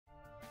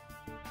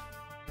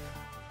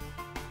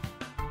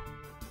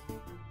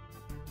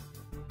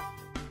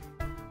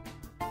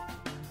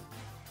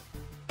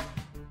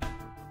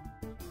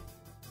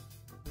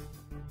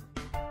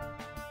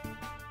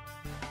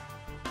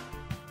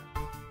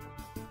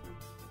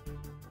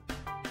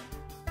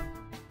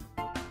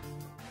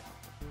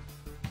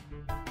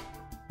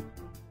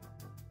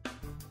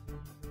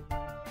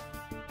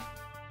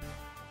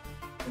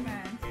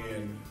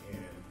And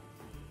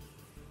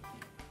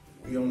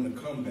we on the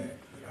comeback.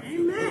 I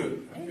feel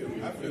good.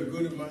 I feel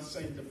good in my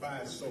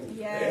sanctified soul.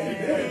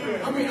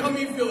 Yeah. How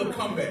many feel a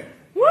comeback?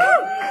 Woo! I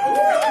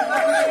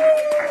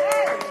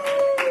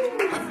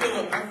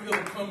feel a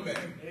comeback.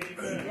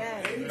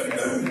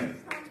 Amen.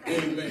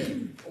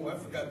 Amen. Oh, I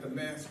forgot to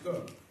mask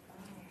up.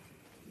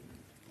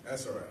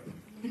 That's all right.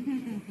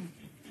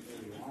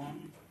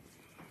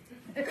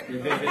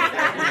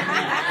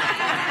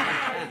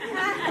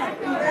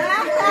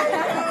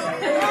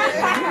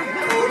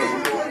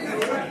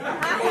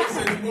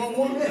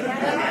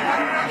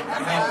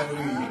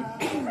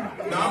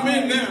 Now I'm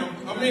in now.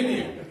 I'm in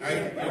here.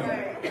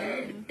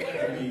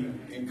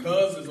 And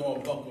Cuz is all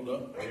buckled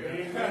up.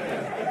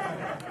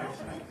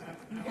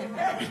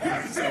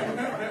 So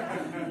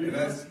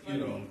that's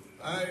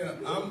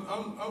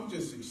I'm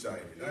just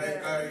excited.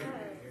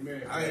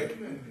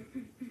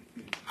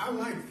 I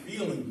like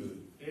feeling good.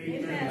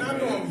 And I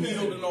know I'm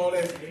healed and all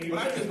that, but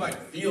I just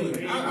like feeling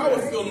it. I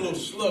was feeling a little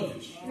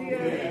sluggish.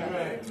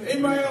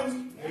 Anybody else?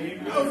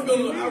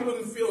 I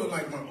wasn't feeling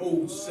like my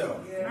old self.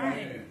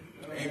 Amen.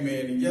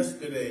 And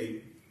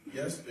yesterday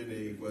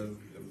was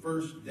the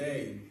first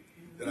day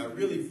that I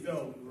really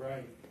felt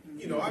right.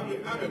 You know, I've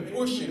been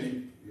pushing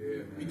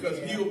it because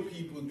healed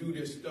people do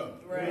this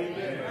stuff.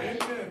 Right.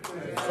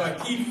 So I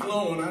keep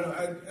flowing.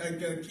 I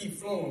gotta keep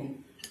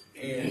flowing.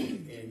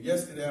 And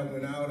yesterday I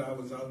went out. I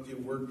was out there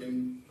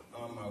working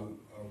on my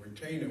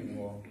retaining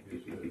wall,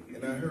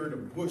 and I heard a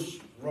bush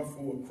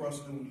ruffle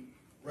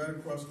right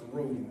across the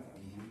road.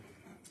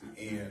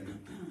 And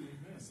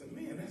I said,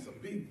 "Man, that's a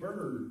big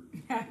bird.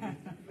 I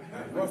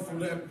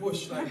ruffled that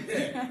bush like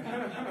that."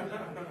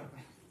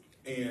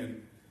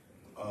 And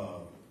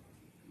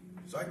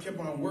so I kept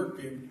on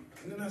working,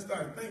 and then I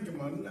started thinking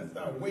about it, and I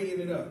started weighing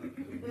it up.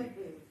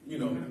 You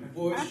know,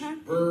 bush,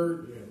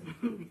 bird,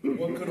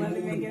 what could have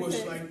moved a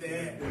bush like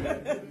that?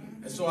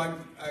 And so I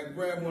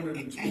grabbed one of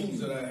the tools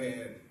that I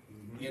had,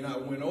 and I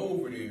went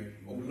over there,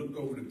 looked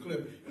over the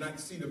cliff, and I could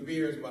see the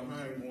bears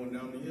behind going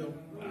down the hill.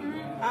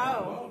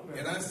 Oh.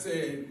 And I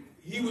said,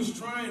 he was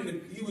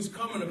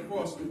coming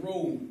across the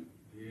road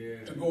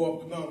to go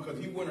up the mountain, because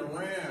he went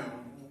around.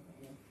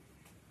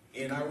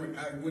 And I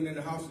went in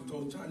the house and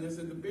told Tanya, I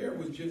said, the bear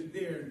was just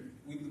there.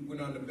 We went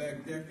on the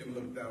back deck and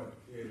looked out.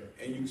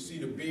 And you can see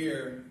the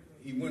bear,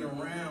 he went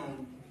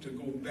around to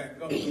go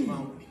back up the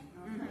mountain.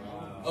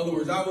 In other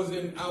words, I was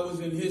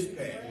in his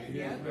path.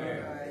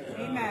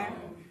 Amen.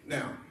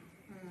 Now,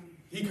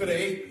 he could have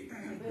ate me.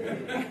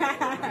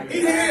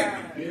 He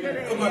had.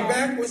 Because my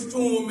back was to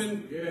him,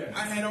 and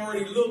I had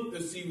already looked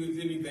to see if there was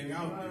anything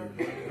out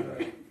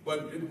there.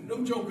 But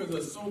them jokers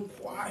are so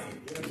quiet.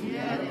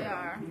 Yeah, they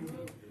are.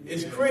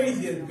 It's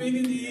crazy, as big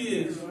as he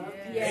is,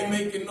 ain't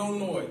making no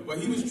noise. But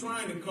he was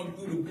trying to come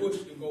through the bush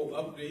to go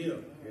up the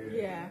hill.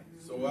 Yeah.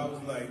 So I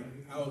was like,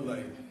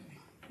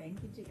 thank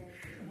you, Jesus.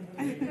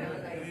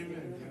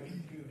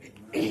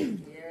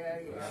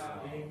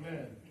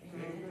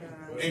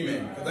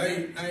 Amen. Because I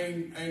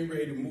ain't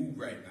ready to move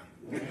right now.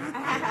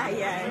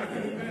 Yeah.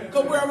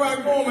 Because wherever I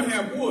go, I'm going to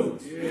have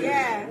woods.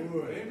 Yeah.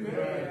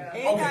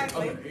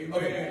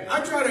 Okay.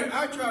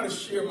 I try to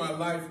share my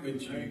life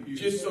with you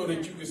just so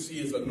that you can see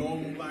it's a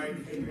normal life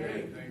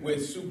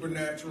with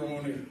supernatural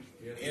on it.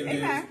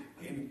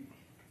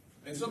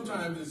 And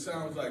sometimes it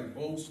sounds like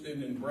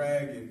boasting and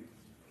bragging,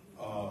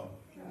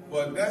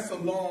 but that's a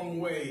long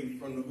way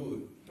from the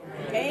hood.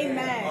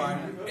 Amen. All right?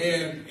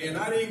 And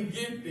I didn't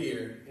get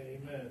there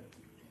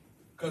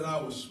because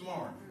I was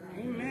smart.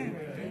 Amen.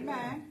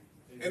 Amen.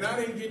 And I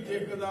didn't get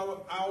there because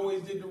I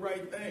always did the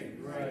right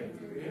thing. Right.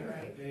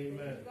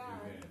 Amen.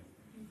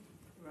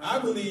 I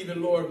believe the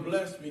Lord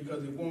blessed me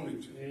because He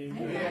wanted to.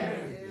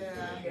 Amen.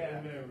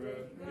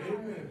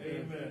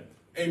 Amen.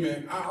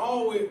 Amen. I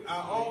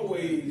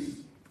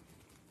always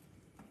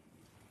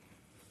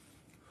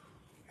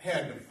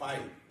had to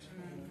fight.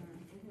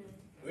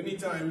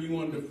 Anytime you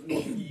under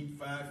 4 feet,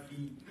 5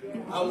 feet,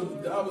 I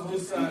was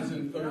this size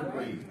in 3rd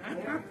grade.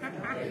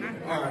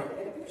 All right.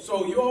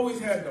 So you always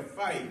had to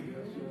fight,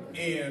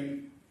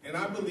 and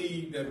I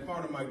believe that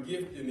part of my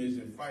gifting is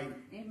in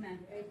fighting. Amen.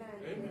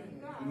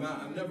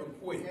 I never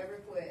quit. Never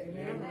quit.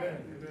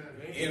 Amen.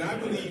 And I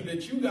believe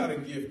that you got a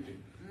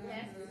gifting.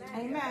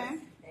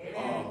 Amen.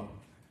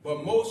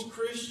 But most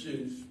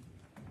Christians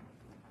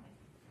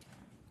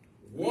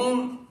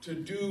want to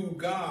do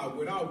God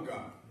without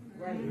God.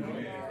 Right.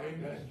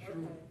 That's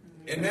true.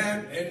 And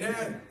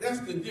that's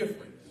the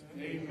difference.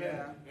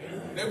 Amen.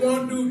 They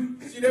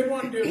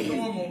want their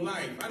normal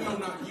life. I know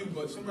not you,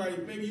 but somebody,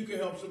 maybe you can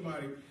help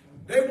somebody.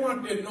 They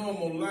want their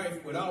normal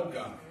life without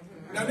God.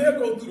 Now they'll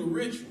go through the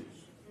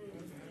rituals,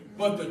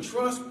 but the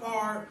trust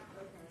part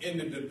and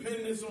the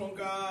dependence on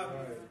God,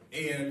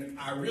 and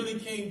I really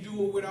can't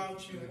do it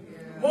without you.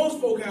 Most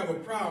folk have a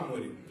problem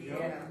with it.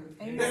 Yeah.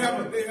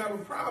 They have a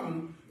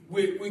problem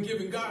with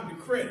giving God the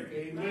credit.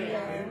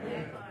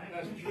 Amen.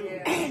 That's true.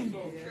 That's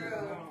so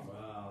true.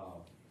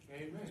 Wow.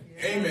 Amen.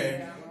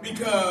 Amen.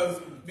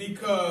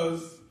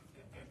 Because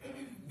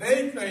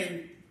they think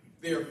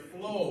their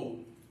flow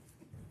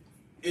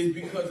is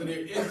because of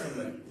their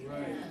intellect.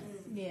 Right.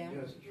 Yeah.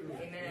 Yes, true.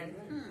 Amen.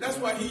 That's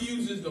why he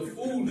uses the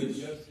foolish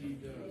Yes, he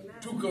does.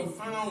 to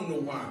confound the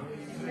wise.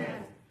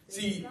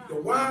 See, the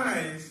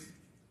wise,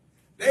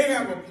 they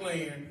have a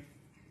plan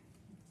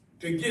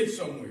to get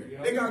somewhere.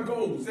 They got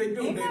goals. They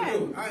do. They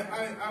do.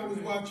 I was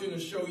watching a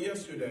show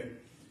yesterday,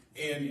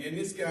 and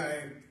this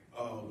guy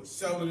was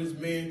selling his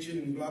mansion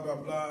and blah, blah,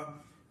 blah.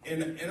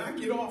 And I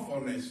get off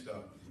on that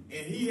stuff.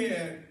 And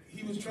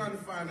he was trying to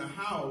find a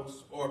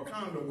house or a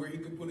condo where he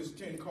could put his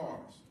 10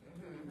 cars.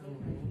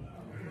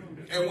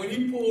 And when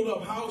he pulled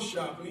up house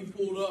shopping, he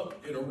pulled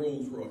up in a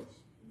Rolls Royce.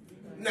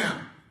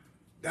 Now,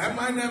 that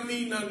might not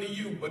mean nothing to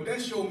you, but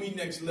that showed me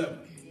next level.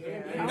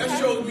 Yeah. That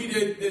shows me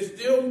that there's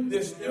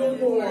still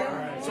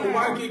more, so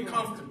why get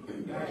comfortable?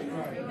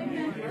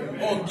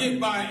 Or get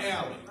by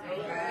alley?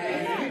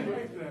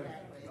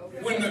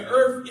 When the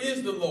earth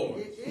is the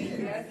Lord's,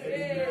 Yes,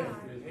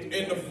 it is.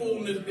 and the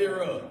fullness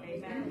thereof.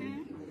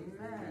 Amen.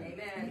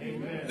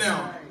 Amen.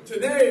 Now,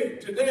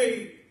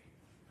 today,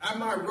 I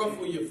might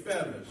ruffle your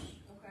feathers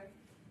Okay.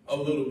 a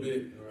little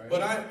bit,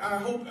 but I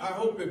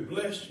hope it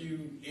bless you.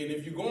 And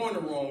if you're going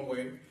the wrong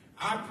way,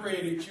 I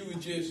pray that you would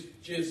just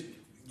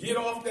get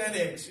off that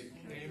exit.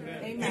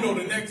 Amen. You know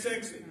the next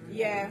exit,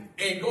 Yeah.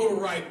 and go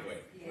the right way.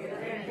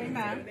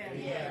 Amen.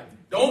 Yeah.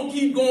 Don't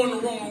keep going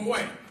the wrong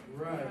way.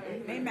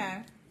 Right.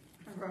 Amen.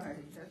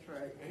 Right, that's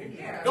right.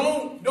 Yeah.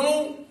 Don't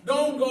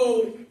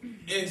go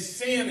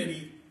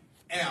insanity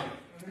alley.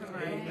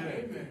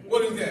 Amen.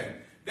 What is that?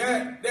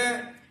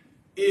 That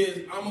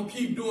is I'm gonna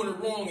keep doing it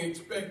wrong,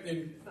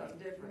 expecting. Something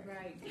different.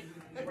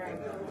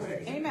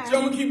 Right. Amen. So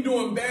I'm gonna keep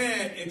doing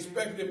bad,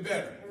 expecting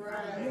better.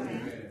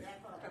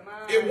 Come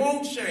on. It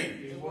won't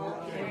change.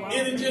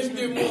 It'll just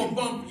get more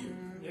bumpy.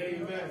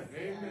 Amen.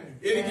 Amen.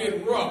 It'll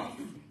get rough.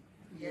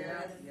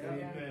 Yes.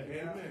 Amen.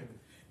 Amen.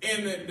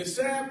 And the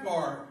sad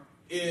part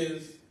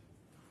is,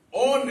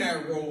 on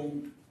that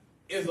road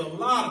is a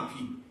lot of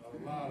people.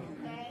 A lot of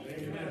them.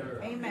 Amen.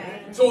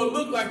 Amen. So it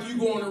looks like you're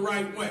going the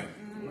right way.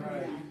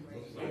 Right.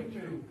 So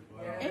true.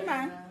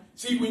 Amen.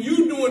 See, when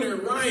you're doing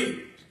it right,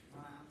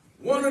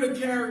 one of the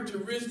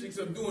characteristics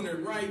of doing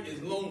it right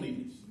is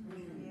loneliness.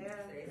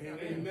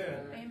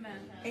 Amen.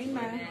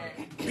 Amen.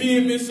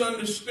 Being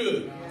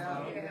misunderstood.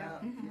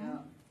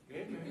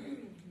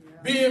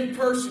 Being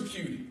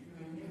persecuted.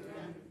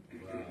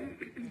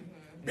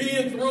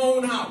 Being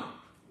thrown out.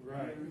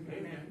 Right.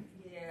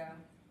 Yeah.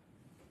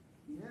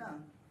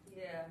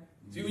 Yeah.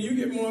 See, when you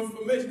get more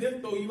information, they'll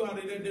throw you out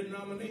of that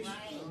denomination.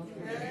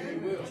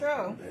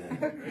 True.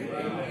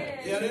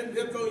 Yeah,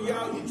 they'll throw you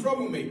out, you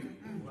troublemaker.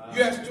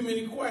 You ask too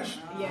many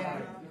questions.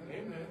 Yeah.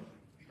 Amen.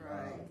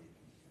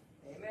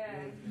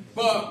 Amen.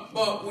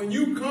 But when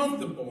you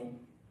comfortable,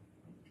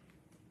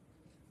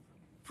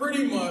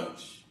 pretty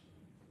much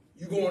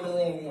you're going the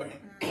wrong way.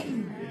 Yes.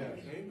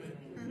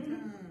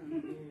 Amen.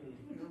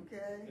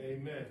 Okay.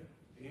 Amen.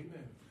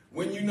 Amen.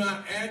 When you're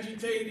not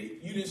agitated,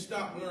 you didn't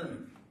stop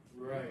learning.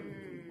 Right.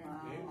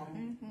 Wow.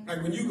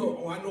 Like when you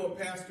go, oh, I know what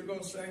pastor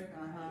gonna say.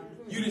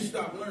 You didn't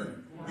stop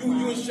learning.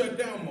 You in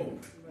shutdown mode.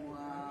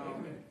 Wow.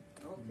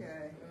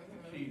 Okay.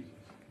 Jesus.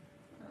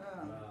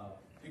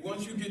 See,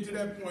 once you get to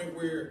that point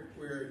where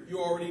you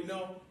already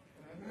know,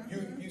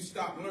 you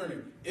stop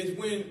learning. It's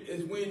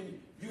when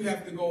you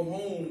have to go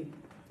home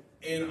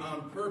and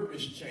on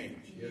purpose change.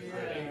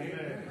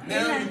 Amen.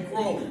 Now you're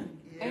growing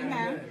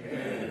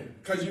Amen.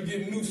 because you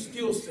get new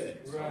skill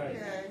sets. Right.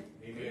 Okay.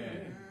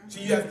 Amen. So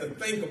you have to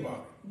think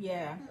about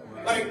Yeah.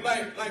 it.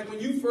 Like when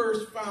you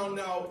first found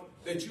out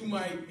that you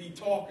might be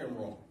talking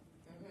wrong.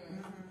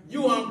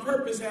 You on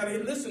purpose had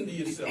to listen to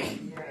yourself.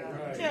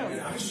 Right. Man,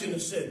 I shouldn't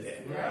have said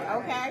that.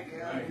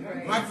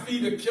 Okay. My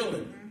feet are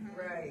killing.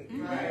 Right.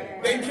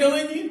 Right. They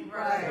killing you?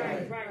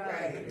 Right.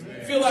 Right.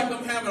 Feel like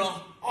I'm having a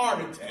heart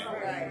attack.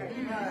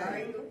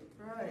 Right.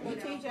 Right. You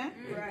teaching?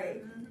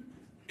 Right.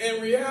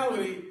 In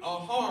reality, a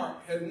heart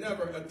has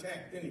never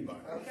attacked anybody.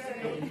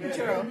 Okay.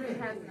 True.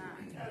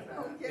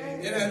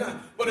 Okay. It has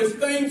not. But it's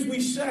things we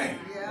say.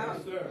 Yeah.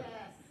 Yes, sir.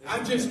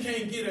 I just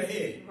can't get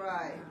ahead.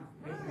 Right.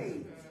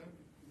 Right.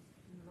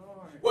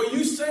 Lord. Well,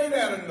 you say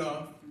that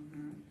enough,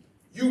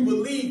 you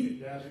believe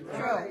it. That's True.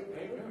 right.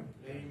 Amen.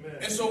 Amen.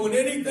 And so when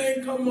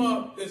anything come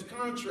up that's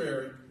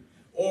contrary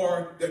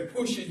or that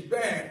pushes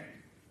back,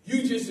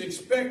 you just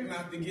expect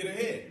not to get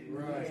ahead.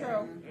 Right. True.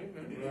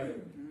 Amen. Right.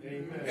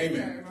 Amen.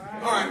 Amen.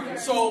 All right.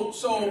 So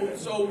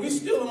we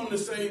still on the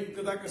same,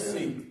 because I can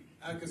see.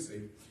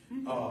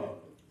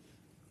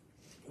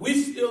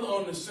 We still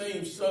on the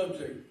same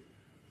subject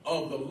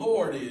of the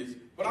Lord is,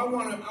 but I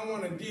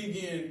want to dig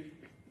in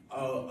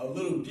a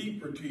little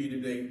deeper to you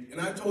today. And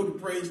I told the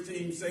praise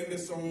team, sing the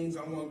songs.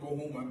 I want to go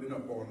home. I've been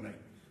up all night.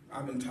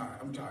 I've been tired.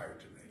 I'm tired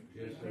today.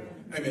 Yes,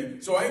 sir.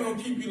 Amen. So I ain't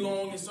gonna keep you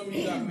long, and some of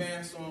you got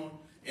masks on,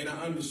 and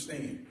I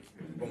understand,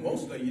 but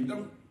most of you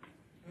don't.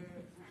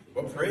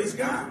 But praise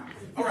God.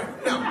 All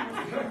right, now.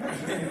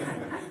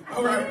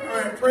 all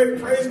right.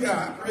 Praise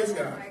God. Praise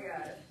God. I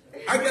got it.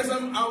 I guess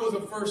I was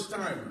a first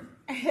timer,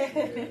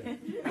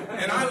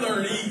 and I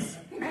learned easy.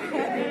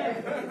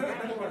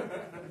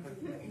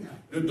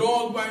 The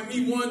dog bite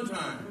me one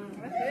time.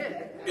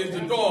 is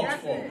the dog's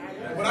fault.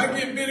 When I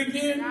get bit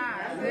again,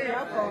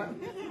 Your fault.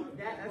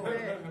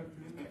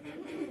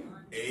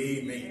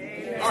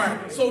 amen. All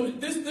right, so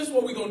this is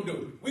what we're gonna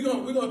do. We're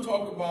gonna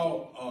talk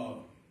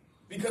about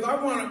because I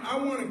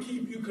wanna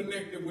keep you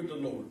connected with the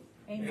Lord.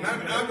 Amen.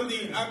 And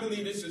I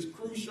believe this is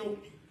crucial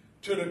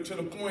to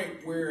the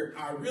point where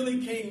I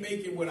really can't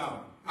make it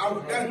without.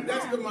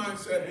 That's the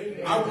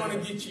mindset I want to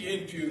get you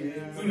into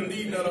through the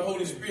leading of the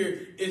Holy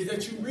Spirit, is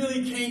that you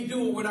really can't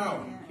do it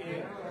without Him.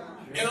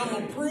 And I'm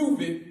going to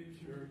prove it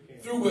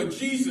through what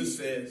Jesus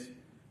says,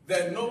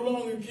 that no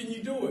longer can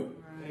you do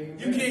it.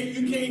 You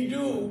can't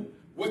do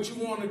what you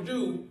want to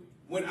do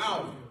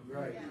without Him.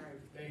 Right.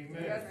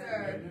 Amen. Yes,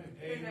 sir.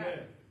 Amen.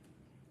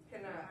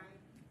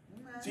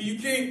 Cannot. See,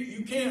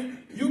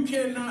 you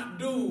cannot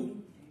do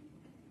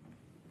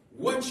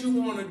what you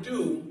want to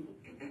do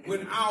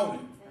without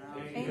Him.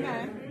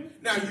 Amen.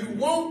 Now you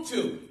want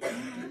to, Yeah.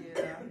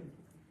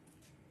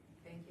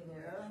 Thank you,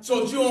 Lord. so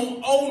that you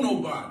don't owe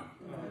nobody.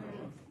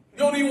 You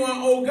don't even want to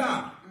owe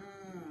God.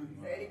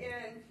 Say it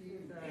again.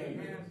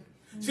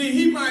 Jesus. See,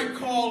 He might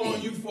call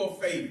on you for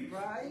a favor,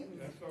 Right?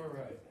 That's all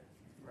right.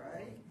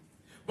 Right?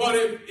 but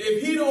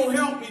if He don't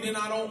help me, then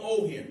I don't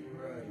owe Him.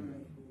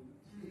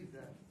 Jesus.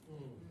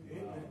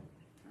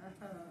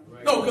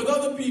 Right. No, because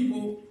other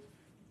people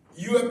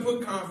you have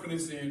put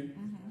confidence in,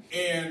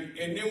 and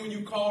then when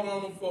you called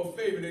on them for a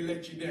favor, they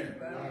let you down.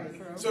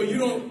 So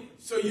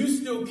you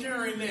still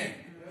carrying that.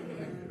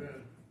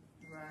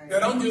 Right.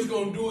 That I'm just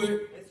gonna do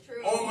it It's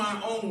true. on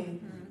my own,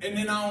 and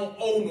then I don't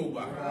owe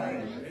nobody.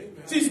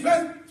 Right. See,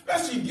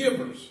 especially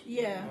givers.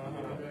 Yeah.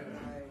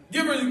 Right.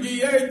 Givers can give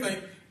you everything,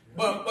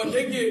 but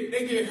they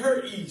get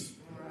hurt easy.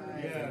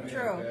 Right. Yeah.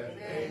 True.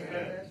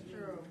 That's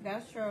true.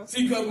 That's true.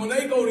 See, because when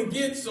they go to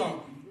get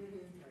something,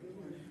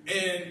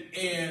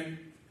 and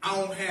I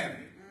don't have it,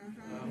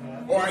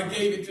 or I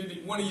gave it to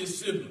one of your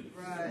siblings,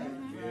 Right.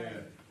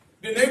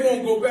 then they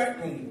won't go back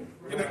no more.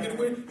 Can I get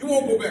away? You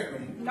won't go back no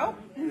more.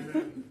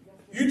 Nope.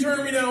 You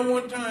turned me down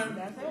one time,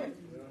 That's it.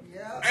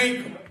 Yeah.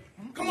 ain't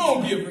come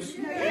on, givers.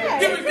 Yeah,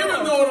 Givers it's true.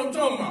 know what I'm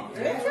talking about.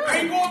 It's true. I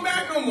ain't going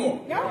back no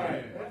more. Nope.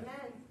 Right.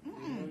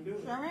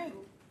 Sure ain't.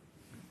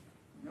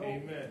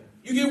 Amen.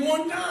 You get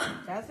one time.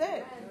 That's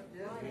it.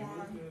 Just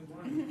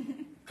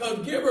one.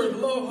 Because givers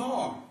love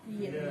hard.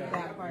 Yeah,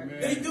 that part.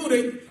 They do.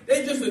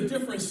 They just a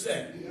different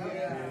set.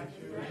 Yeah.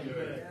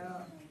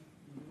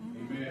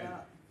 Amen.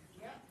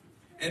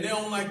 And they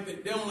don't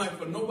like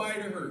for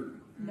nobody to hurt.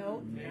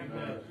 Nope.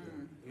 Amen.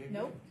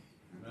 Nope.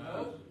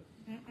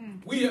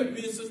 Me and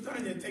Sister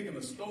Tanya had taken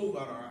a stove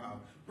out of our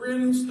house.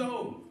 Brand new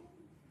stove.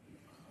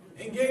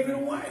 And gave it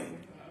away.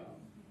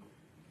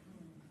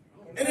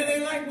 And it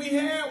ain't like we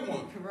had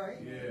one. Right.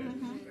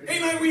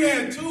 Ain't like we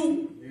had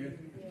two.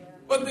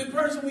 But the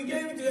person we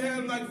gave it to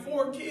had like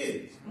 4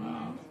 kids.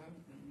 And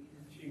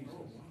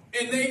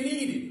they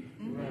needed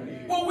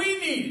it. Well, we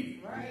needed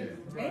it.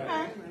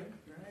 Amen.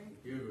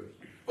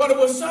 But it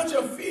was such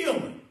a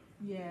feeling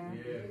Yeah.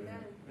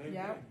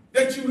 Yep.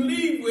 that you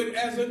leave with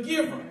as a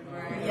giver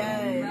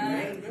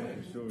Yes.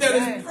 that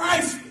is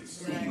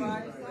priceless.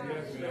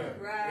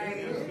 Right.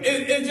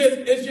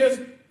 It's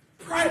just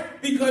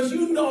because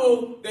you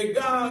know that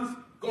God's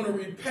going to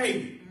repay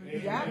you.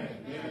 Yep.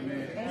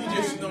 You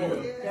just know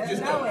it. You just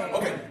Just know know it. it.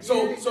 Okay,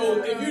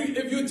 so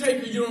if you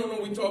take it, you don't know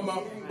what we're talking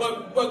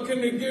about. But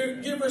can the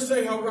giver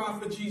say hurrah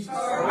for Jesus?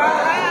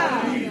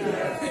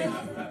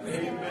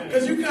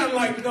 Because you kind of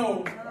like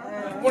know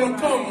what I'm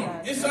talking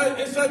about. It's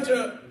such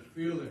a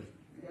Feeling.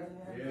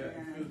 Yeah, it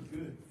feels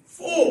good.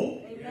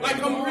 full,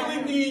 like I'm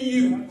really being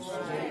used.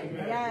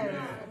 Yes.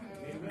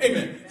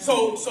 Amen.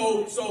 So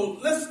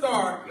let's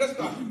start.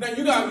 Now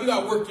you got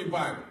to work your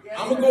Bible.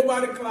 I'm gonna go by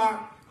the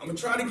clock. I'm gonna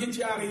try to get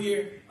you out of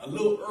here a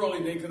little early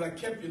today because I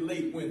kept you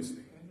late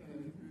Wednesday.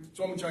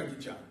 So I'm gonna try to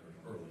get you out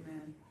early.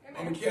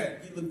 I'm a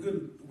cat. You look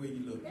good the way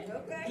you look.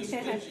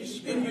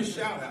 Just give you a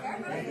shout out.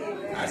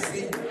 I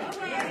see.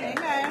 Amen.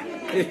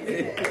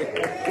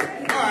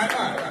 All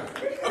right.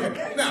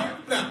 Okay. Now.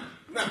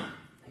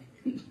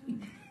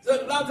 So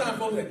a lot of times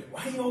folks say,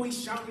 why are you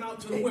always shouting out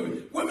to the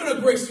women? Women are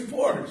great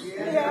supporters.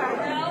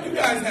 Yeah. You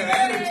guys have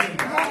attitude.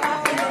 The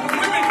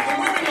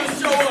women will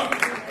show up.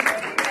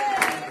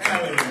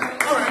 Hallelujah.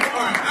 All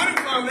right. I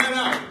didn't find that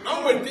out. I'm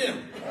with them.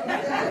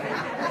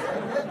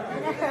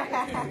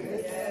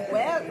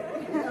 Well.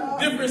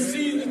 Different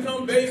seasons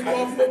come,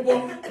 baseball,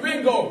 football,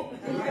 bingo.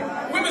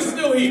 Women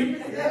still here.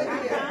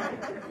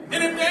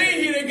 And if they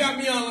ain't here, they got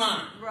me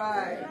online.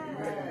 Right.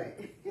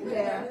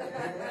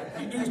 Yeah.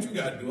 You do what you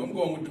got to do. I'm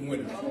going with the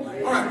winners. All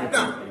right,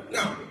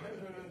 now,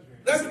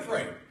 let's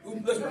pray.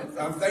 Let's pray.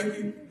 I thank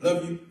you,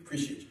 love you,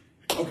 appreciate you.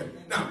 Okay,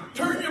 now,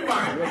 turn your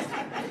Bible.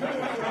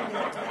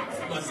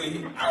 Somebody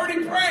say, I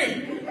already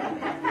prayed.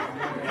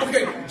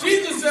 Okay,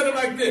 Jesus said it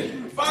like this.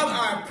 Father,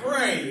 I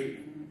pray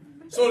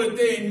so that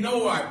they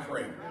know I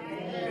pray.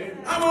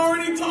 I've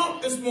already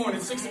talked this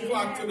morning, 6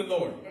 o'clock to the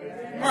Lord.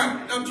 All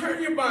right, now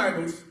turn your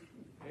Bibles,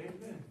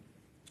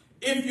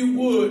 if you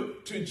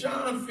would, to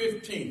John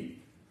 15.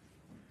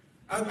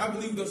 I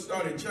believe they'll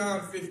start at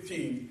John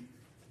 15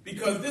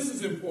 because this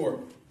is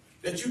important.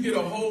 that you get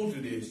a hold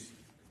of this.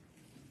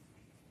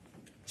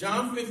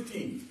 John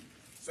 15,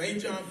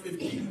 St. John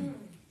 15.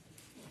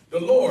 The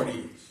Lord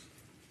is.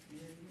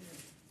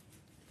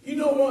 You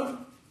know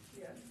what?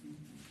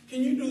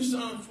 Can you do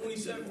Psalm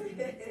 27?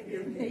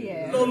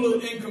 Yeah. No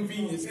little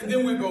inconvenience, and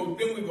then we go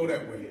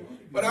that way.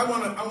 But I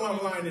want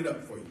to line it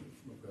up for you.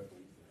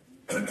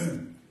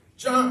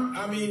 Psalm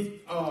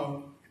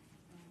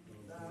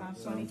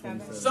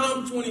 27.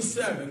 Psalm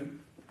 27,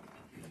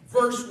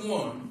 verse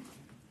 1.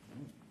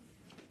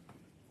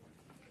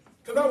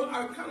 Because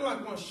I kind of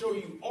like want to show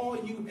you all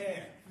you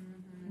have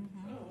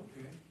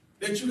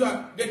that you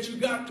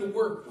got to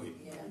work with.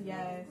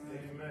 Yes.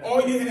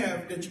 All you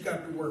have that you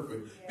got to work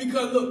with.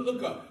 Because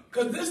look up.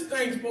 Because this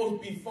thing's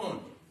supposed to be fun.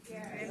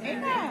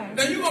 Amen.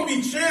 Now you're going to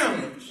be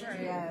challenged,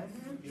 Yes.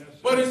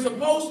 but it's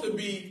supposed to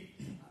be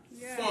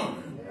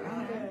fun.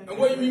 And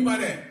what do you mean by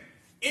that?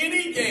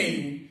 Any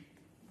game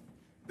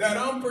that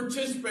I'm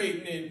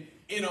participating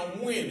in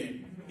I'm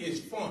winning is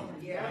fun.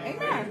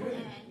 Amen.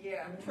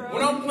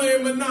 When I'm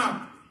playing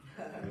Monopoly,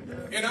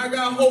 and I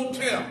got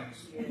hotels,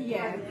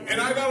 Yes. and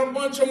I got a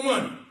bunch of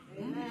money,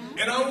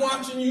 and I'm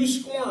watching you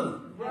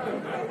squirm,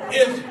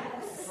 it's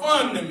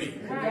fun to me.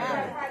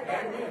 Yes. Right.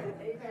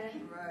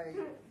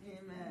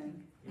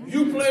 Amen.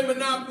 You play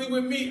Monopoly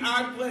with me,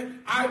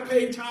 I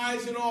pay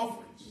tithes and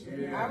offerings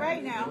All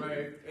right now.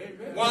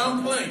 while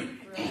I'm playing.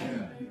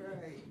 Right.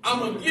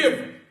 I'm a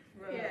giver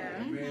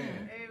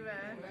Amen.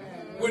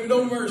 with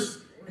no mercy.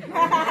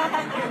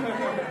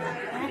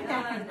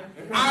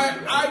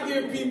 I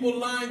give people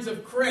lines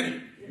of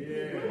credit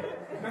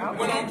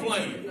when I'm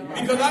playing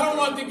because I don't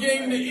want the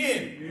game to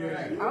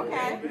end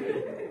Okay.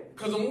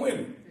 because I'm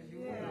winning.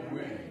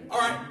 All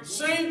right,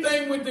 same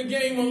thing with the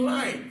game of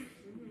life.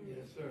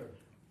 Yes, sir.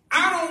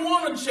 I don't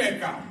want to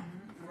check out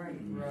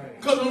Right.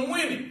 because I'm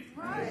winning.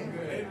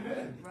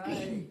 Amen.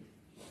 Right.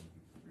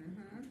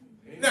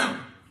 Now,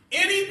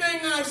 anything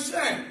I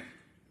say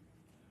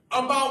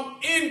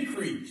about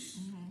increase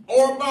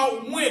or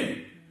about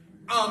winning,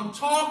 I'm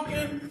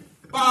talking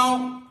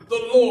about the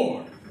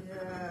Lord.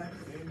 Yes.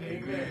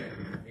 Amen.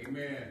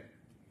 Amen.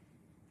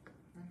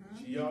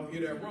 See, y'all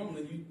hear that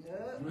rumbling?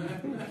 Yep.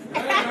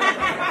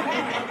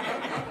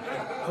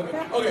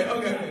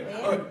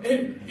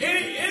 Okay.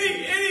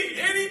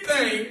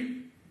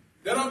 Anything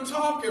that I'm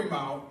talking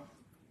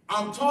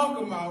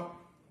about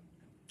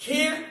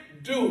can't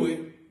do it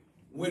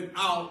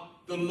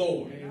without the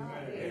Lord.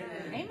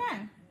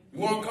 Amen. You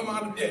want to come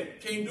out of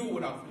debt? Can't do it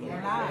without the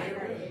Lord. Right.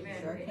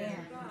 Sure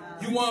can.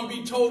 You want to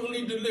be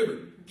totally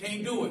delivered?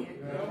 Can't do it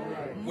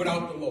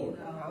without the Lord.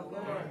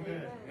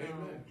 Amen.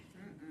 Amen.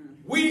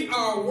 We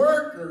are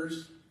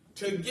workers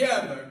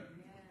together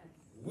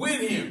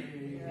with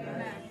Him,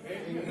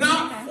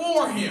 not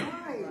for Him,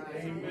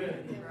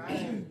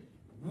 Amen.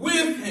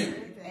 with Him.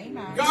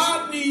 Amen.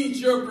 God needs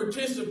your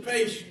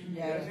participation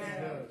Yes.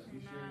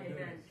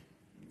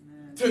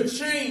 to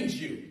change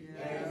you.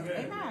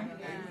 Amen.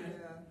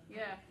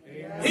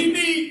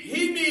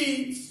 He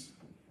needs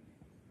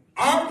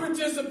our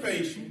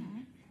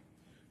participation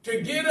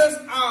to get us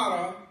out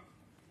of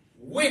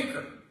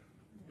wicker.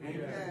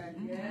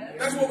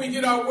 That's where we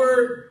get our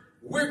word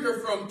wicker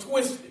from,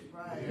 twisted.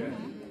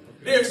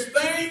 There's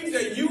things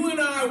that you and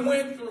I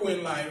went through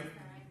in life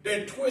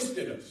that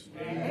twisted us.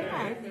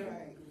 Amen.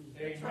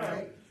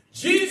 Amen.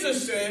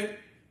 Jesus said,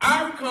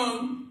 I've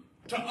come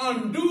to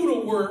undo the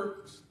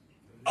works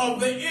of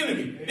the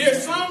enemy.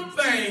 There's some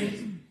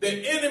things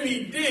the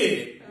enemy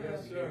did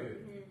Yes, sir.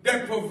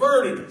 that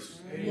perverted us.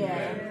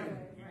 Yeah.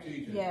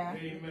 Yeah.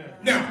 Amen.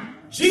 Now,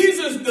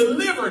 Jesus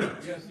delivered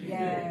us, Yes, he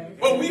Yes.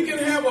 but we can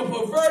have a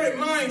perverted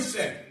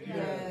mindset.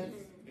 Yes.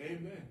 did.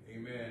 Amen.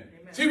 Amen.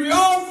 See, we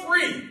all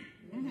free,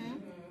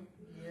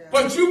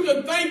 but you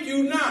could think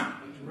you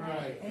not.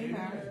 Right.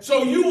 Amen.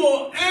 So you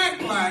will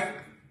act like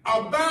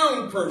a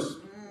bound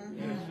person,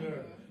 Yes,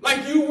 sir.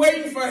 like you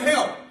waiting for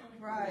help.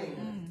 Right.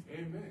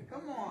 Amen.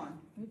 Come on.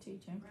 You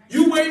teaching.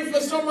 You waiting for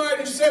somebody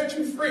to set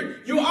you free.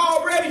 You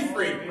already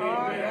free.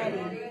 Already.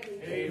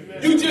 Amen.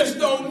 You just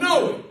don't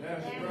know it.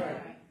 That's right.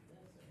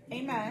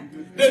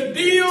 Amen. The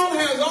deal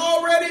has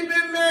already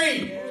been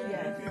made.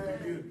 Yes.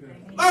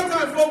 A lot of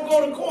times folks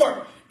go to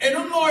court and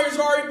them lawyers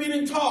already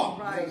been taught.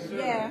 Right.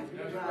 Yeah.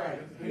 That's right.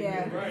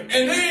 Yeah. Right.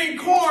 And they in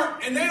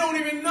court and they don't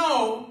even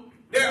know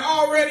they're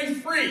already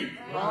free.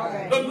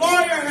 Already. The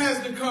lawyer has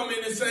to come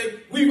in and say,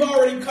 we've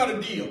already cut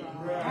a deal.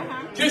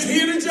 Uh-huh. Just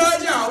hear the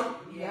judge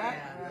out. Yeah.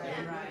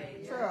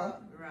 True.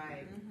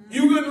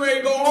 You getting ready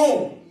to go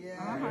home. Yeah.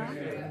 Uh-huh.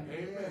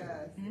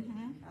 Yes.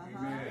 Amen.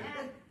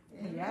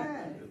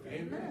 Yeah.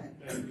 Amen.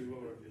 Thank you,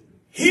 Lord.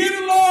 Hear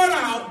the Lord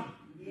out.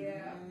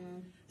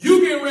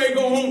 You getting ready to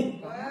go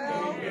home.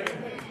 Well,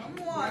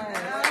 come on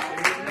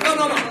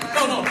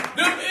now. No.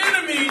 Them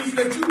enemies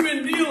that you've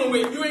been dealing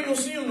with, you ain't going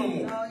to see them no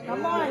more.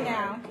 Come on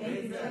now. Thank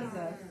you,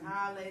 Jesus.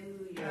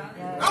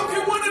 I don't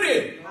care what it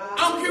is.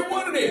 I don't care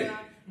what it is.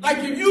 Like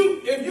if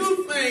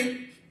you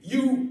think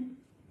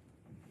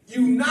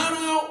you not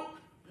out,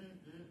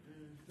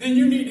 then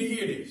you need to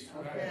hear this.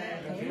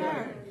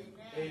 Amen.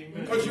 Amen.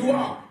 Because you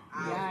are.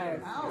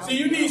 Yes. See,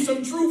 you need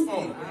some truth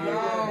on it.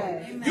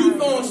 Yes. You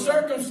throwing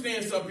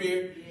circumstance up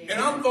here, and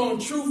I'm throwing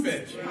truth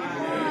at you.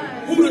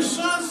 Who the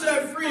Son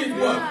set free is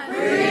what?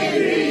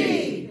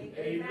 Amen.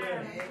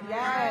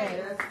 Yes.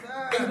 Yes,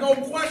 sir. There's no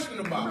question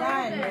about it.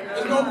 None.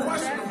 There's no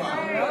question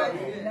about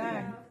it.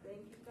 None.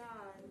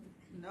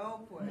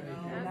 No question.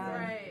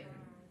 None.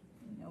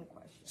 No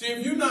question. See,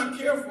 if you're not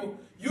careful,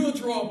 you'll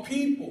draw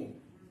people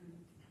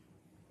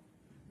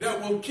that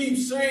will keep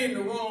saying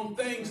the wrong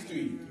things to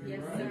you.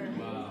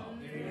 Wow.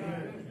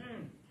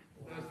 Amen.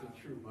 That's the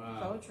truth.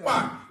 So true.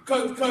 Why?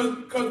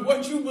 Because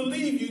what you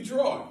believe, you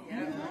draw.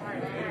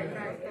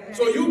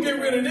 So you get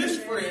rid of this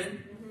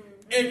friend,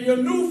 and your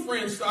new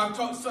friends start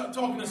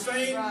talking the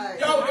same. Right.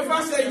 Y'all, if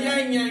I say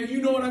yang yang,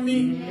 you know what I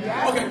mean?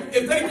 Okay,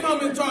 if they come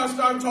and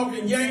start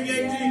talking yang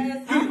yang to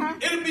you,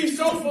 it'll be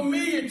so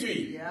familiar to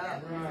you Yeah.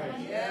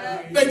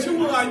 Yeah. that you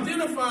will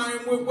identify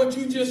him with what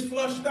you just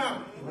flushed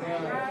out.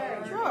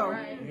 True.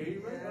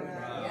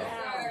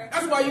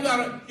 That's why you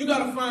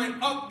gotta find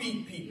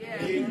upbeat people,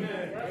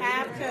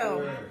 Have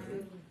to.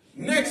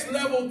 next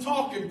level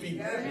talking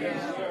people,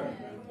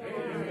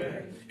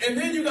 and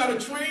then you gotta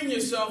train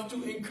yourself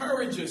to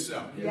encourage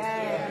yourself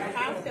Yes.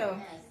 Have to.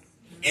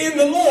 in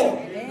the Lord.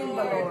 In the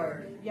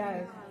Lord.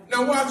 Yes.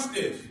 Now watch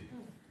this.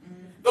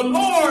 The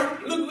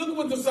Lord, look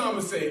what the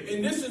psalmist said,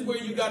 and this is where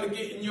you got to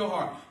get in your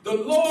heart. The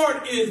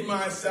Lord is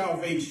my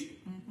salvation.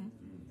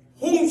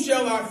 Whom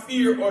shall I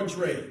fear or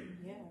dread?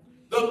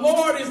 The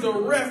Lord is the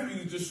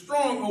refuge, the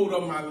stronghold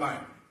of my life.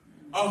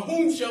 Of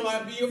whom shall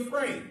I be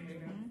afraid?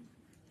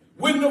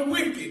 When the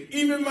wicked,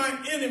 even my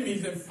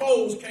enemies and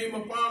foes, came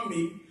upon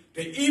me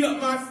to eat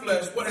up my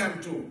flesh, what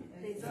happened to them?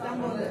 They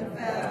stumbled and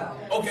fell.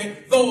 Okay,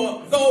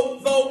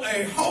 though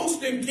a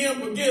host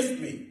encamp against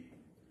me,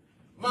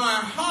 my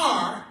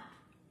heart.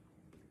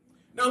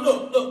 Now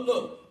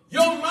look.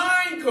 Your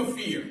mind could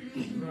fear,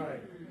 Right.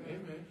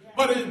 Amen.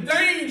 but it's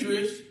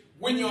dangerous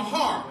when your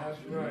heart. That's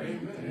right.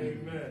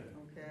 Amen.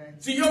 Okay.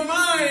 See, your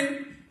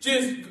mind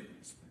just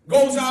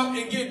goes out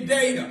and get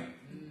data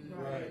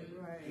Right.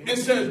 Right. and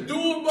says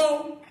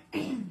doable,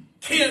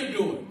 can't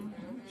do it,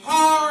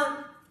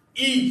 hard,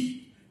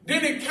 easy.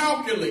 Then it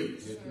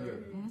calculates.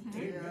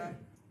 Yeah.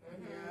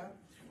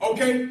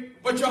 Okay,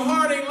 but your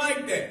heart ain't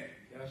like that.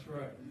 That's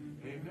right.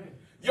 Amen.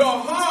 Your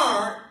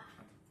heart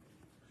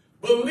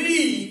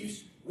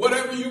believes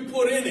whatever you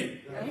put in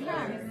it,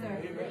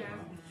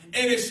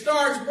 and it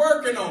starts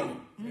working on it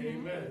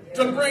Amen.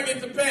 to bring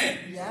it to pass.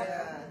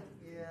 Yeah.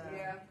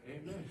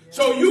 Amen.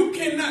 So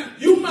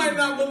you might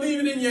not believe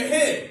it in your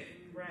head,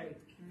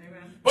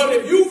 but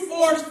if you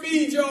force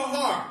feed your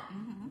heart,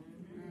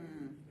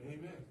 Amen.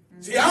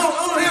 see, I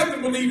don't have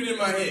to believe it in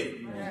my head,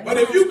 but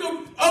if you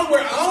can, I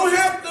don't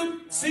have to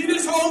see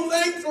this whole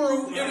thing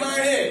through in my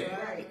head.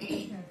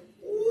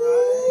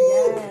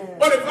 Ooh.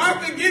 But if I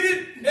can get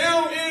it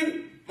down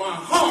in my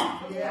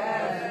heart,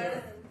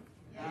 Yes.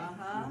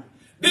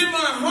 then my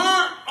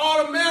heart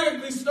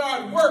automatically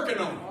starts working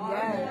on it.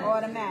 Yes.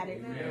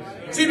 Automatic.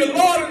 See, the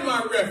Lord is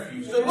my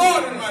refuge. The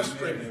Lord is my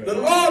strength. The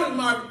Lord is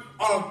my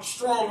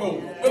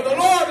stronghold. But the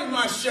Lord is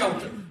my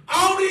shelter.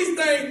 All these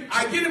things,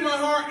 I get in my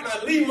heart and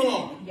I leave them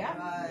alone. Yep.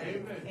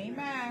 Right.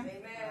 Amen.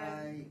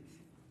 Right.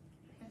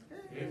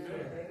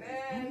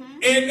 Amen.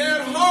 And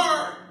that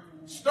heart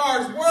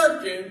starts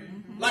working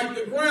like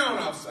the ground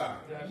outside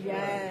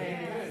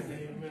Yes.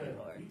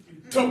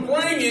 Amen. to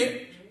bring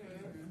it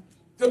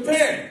to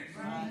pass.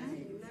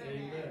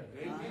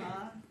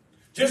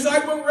 Just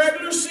like with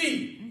regular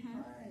seed.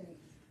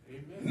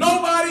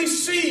 Nobody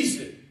sees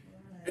it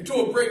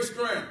until it breaks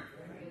ground.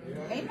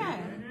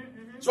 Amen.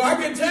 So I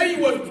can tell you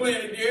what's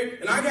planted there,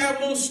 and I can have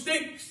little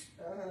sticks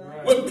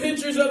with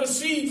pictures of the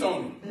seeds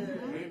on it.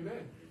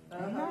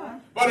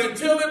 Amen. But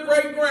until it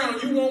breaks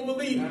ground, you won't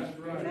believe it. That's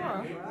right.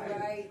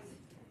 Right.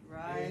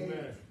 Right.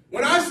 Amen.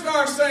 When I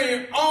start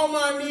saying all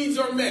my needs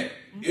are met,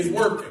 it's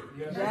working.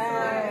 Yes.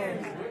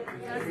 Yes.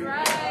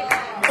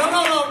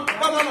 No.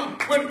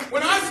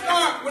 When I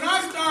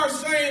start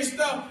saying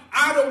stuff,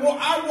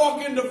 I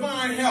walk in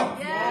divine health.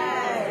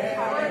 Yes.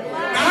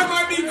 Now, I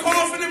might be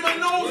coughing and my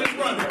nose is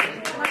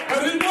running,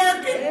 but it's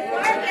working.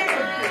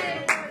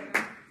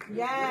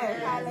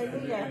 Yes.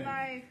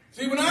 Hallelujah.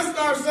 See, when I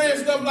start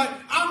saying stuff like,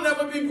 I'll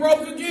never be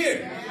broke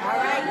again, All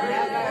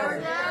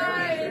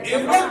right.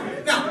 it's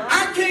working. Now,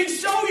 I can't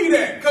show you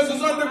that because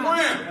it's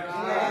underground.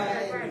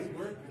 Right.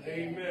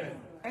 Amen.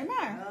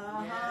 Amen.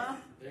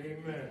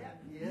 Amen.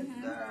 Yes,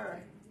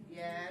 sir.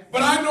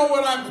 But I know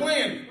what I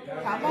planned.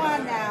 Come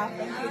on now.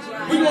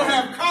 We're going to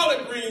have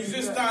collard greens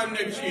this time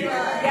next year.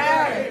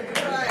 Yes.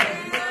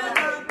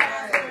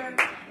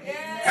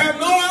 Have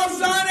no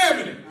outside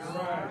evidence.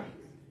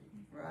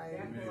 Right.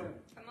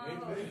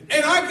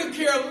 And I could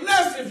care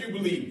less if you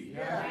believe me.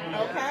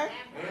 Okay.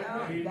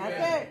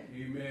 That's it.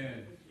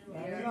 Amen.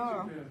 That's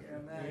all.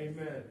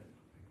 Amen.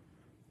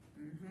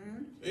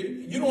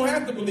 You don't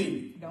have to believe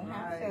me. Don't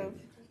have to.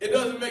 It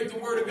doesn't make the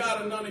word of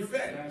God of none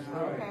effect. That's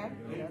right.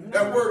 Okay.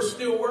 That word's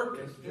still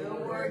working. Still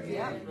working.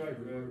 That's right.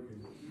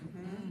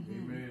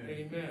 Amen.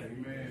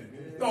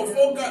 Amen. No,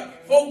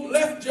 folk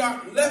left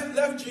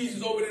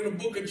Jesus over there in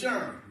the book of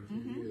John.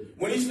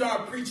 When he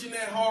started preaching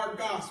that hard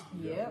gospel.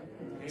 Yep.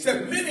 He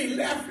said many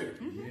left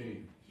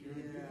him.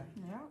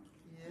 Yep.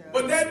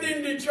 But that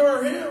didn't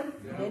deter him.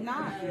 Did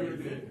not.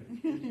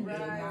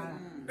 Right.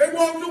 They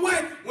walked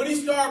away when he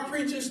started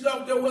preaching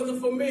stuff that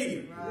wasn't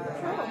familiar.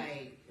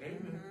 Right.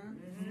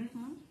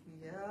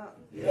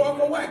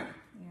 Walk away.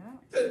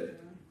 Yeah.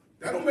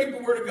 That don't make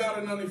the word of God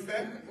of none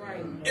effect.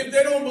 Right. If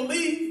they don't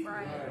believe,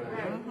 Right.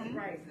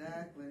 Right.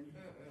 Exactly.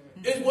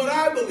 it's what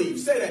I believe.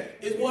 Say that.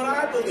 It's what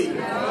I believe.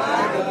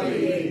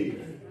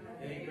 Amen.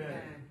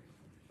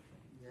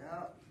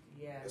 Yep.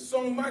 Yes. The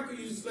song Michael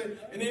used to say,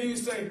 and then he would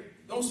say,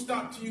 don't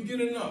stop till you get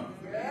enough.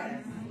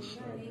 Yes.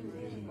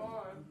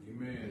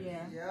 Amen.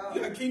 Yeah. Yep.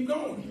 You gotta keep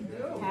going.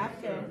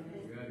 Have to.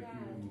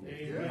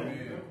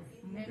 Amen.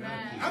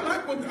 I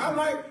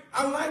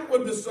like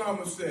what the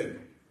psalmist said.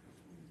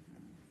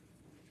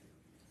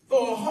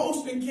 Though a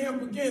host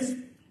encamp against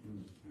me,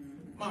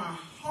 my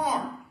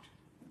heart,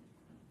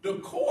 the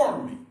core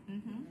of me.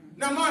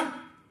 Now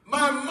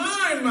my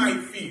mind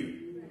might fear.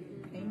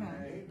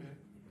 Amen.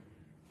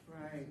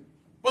 Right.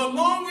 But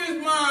long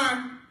as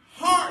my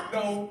heart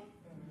don't,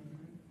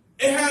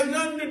 it has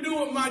nothing to do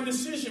with my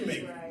decision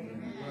making.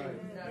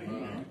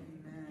 Amen.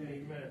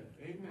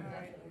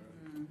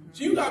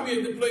 So you gotta be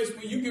at the place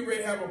where you get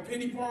ready to have a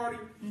pity party.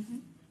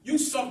 You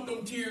suck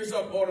them tears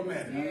up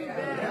automatically.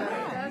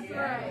 That's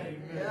right.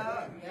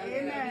 Yep.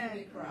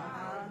 Amen.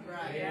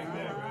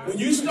 Right. When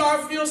you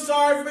start feel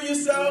sorry for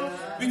yourself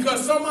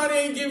because somebody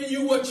ain't giving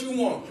you what you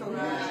want,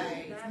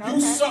 Right.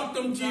 you suck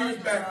them tears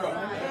back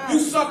up. You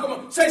suck them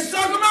up. Say,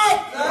 suck them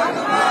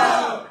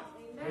up.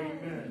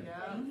 Amen.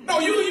 No,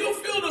 you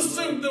feel the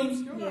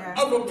symptoms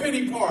Yeah. of a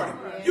pity party.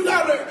 You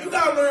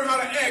gotta learn how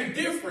to act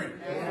different.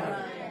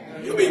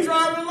 You be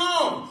driving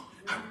along.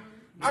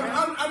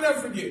 I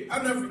never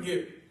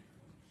forget.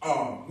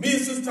 Me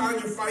and Sister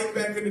Tanya fighting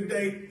back in the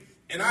day,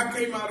 and I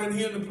came out in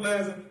here in the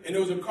plaza, and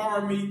there was a car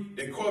of me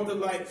that caught the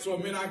light, so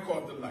it meant I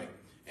caught the light.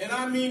 And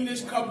I mean,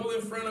 this couple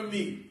in front of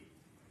me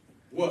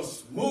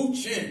was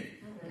smooching.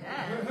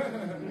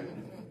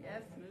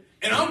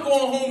 And I'm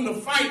going home to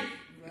fight,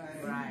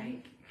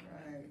 Right.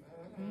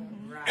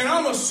 and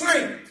I'm a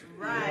saint.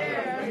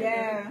 Right.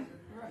 Yeah.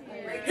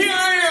 Here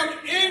I am,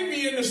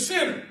 envy in the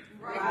center.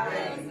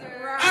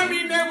 I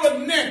mean, they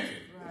was naked.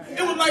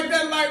 It was like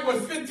that light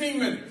was 15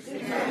 minutes.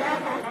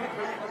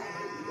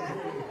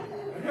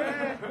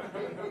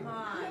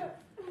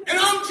 And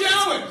I'm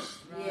jealous.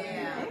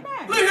 Yeah.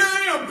 Look, here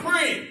I am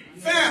praying,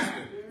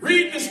 fasting,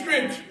 reading the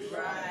scriptures.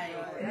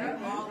 Right.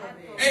 All of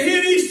it. And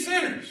here these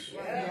sinners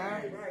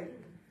Yeah.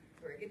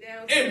 Break it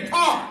down. in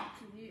park.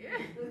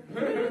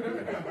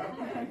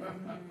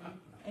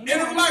 And it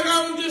was like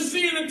I was just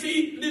seeing the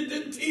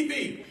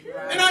TV.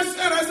 And I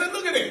said,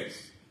 look at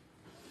this.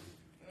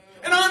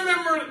 And I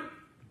remember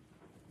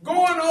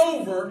going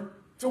over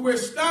to where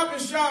Stop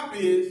and Shop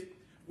is,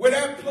 where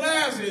that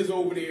plaza is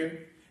over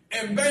there,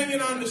 and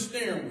banging on the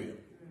steering wheel.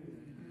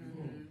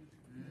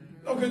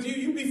 No, because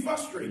you be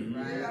frustrated.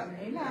 Amen.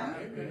 Amen.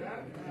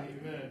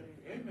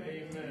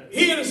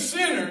 He in the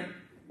center,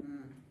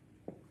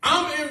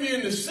 I'm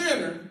envying the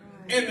sinner,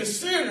 and the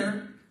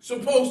sinner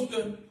supposed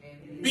to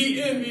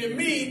be envying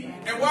me.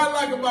 And what I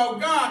like about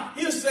God,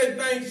 he'll say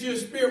things to your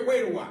spirit,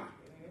 wait a while.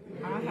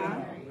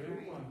 Uh-huh.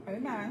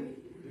 Amen.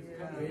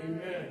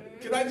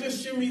 Can I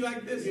just shimmy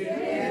like this?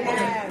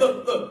 Okay,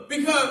 look.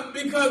 Because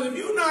if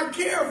you're not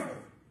careful,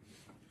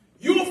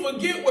 you'll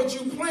forget what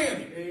you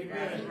planted.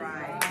 Amen.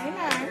 Right.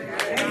 Amen.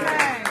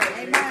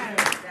 Amen.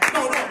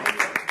 No.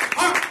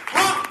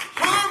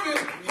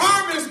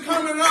 Harvest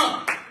coming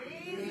up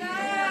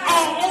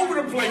all over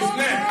the place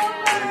now.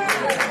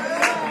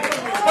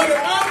 But if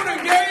I would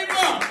have gave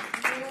up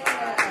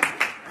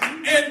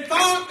and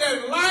thought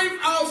that life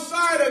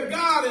outside of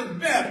God is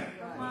better,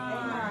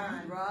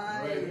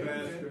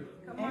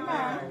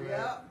 Amen.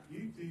 Yep.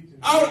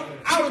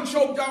 I would have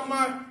choked out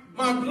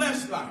my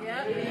blessed life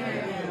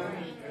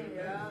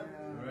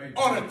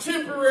on a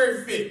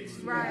temporary fix,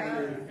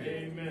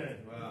 Amen.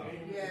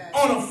 Yes.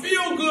 on a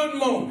feel-good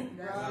moment.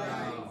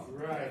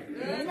 Right.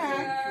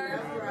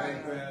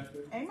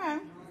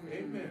 Amen.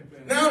 Amen.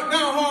 Now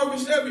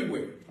harvest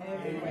everywhere.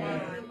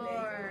 Amen.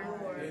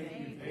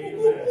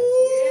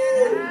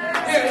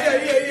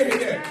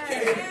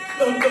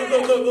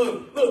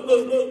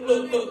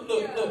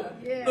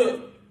 Yeah.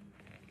 Look.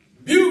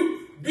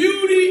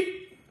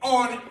 Beauty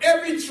on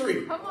every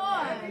tree. Come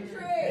on.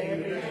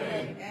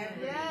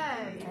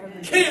 Yes.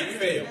 Can't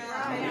fail.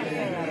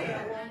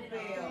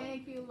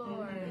 Thank you,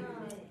 Lord.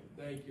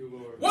 Thank you,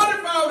 Lord. What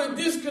if I would have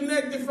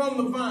disconnected from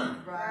the vine?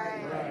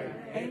 Right.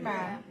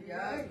 Amen.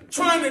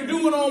 Trying to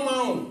do it on my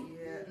own.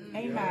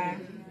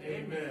 Amen.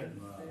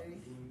 Amen.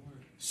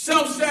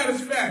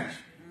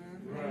 Self-satisfaction.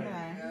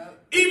 Amen.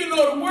 Even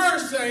though the word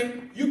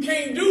say you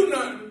can't do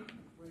nothing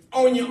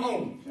on your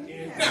own.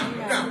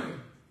 Now,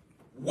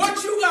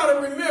 what you got to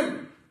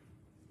remember,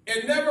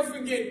 and never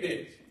forget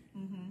this.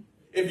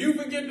 If you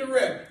forget the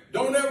rest,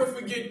 don't ever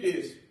forget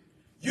this.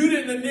 You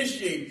didn't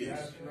initiate this.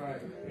 That's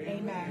right.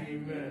 Amen.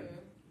 Amen.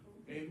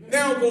 Amen.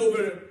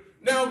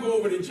 Now go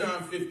over to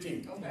John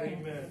 15.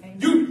 Amen.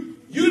 You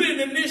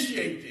didn't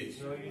initiate this.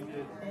 No, you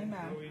didn't. Amen.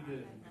 No, we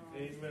didn't.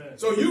 Amen.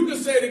 So you can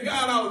say to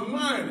God, I was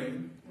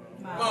minding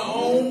my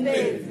own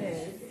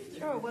business.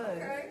 Sure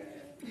was.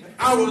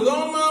 I was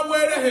on my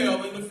way to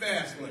hell in the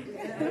fast lane.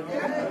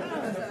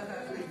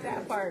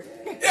 That part.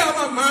 Yeah,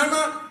 I'm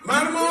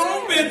minding my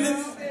own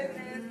business.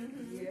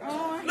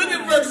 Look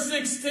at verse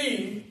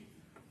 16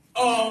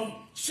 of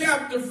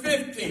chapter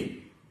 15.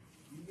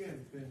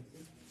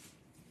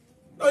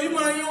 No, you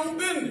mind your own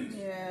business.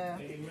 Yeah.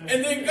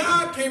 And then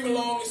God came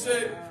along and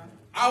said,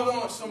 I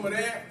want some of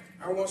that.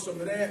 I want some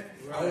of that.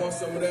 I want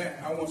some of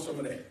that. I want some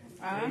of that.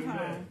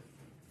 Amen.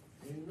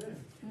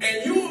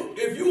 And you,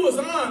 if you was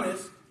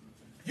honest,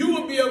 you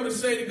would be able to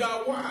say to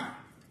God, why?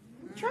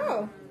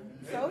 True.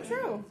 So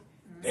true.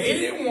 They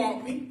didn't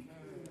want me.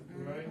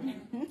 Right.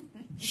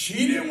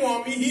 She didn't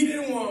want me. He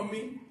didn't want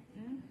me.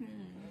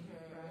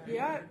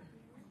 Yeah.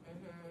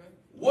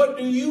 What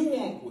do you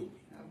want with me?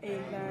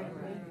 Exactly.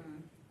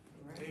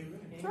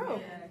 True.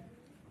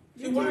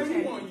 See, why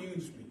you want to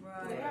use me?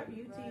 Yep,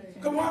 you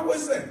teach. Come on,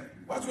 what's that?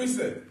 Watch what he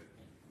said.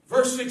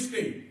 Verse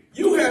 16.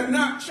 You have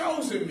not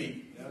chosen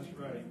me. That's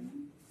right.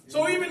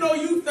 So even though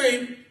you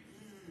think,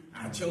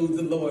 I chose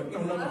the Lord.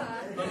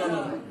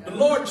 No. The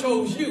Lord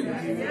chose you.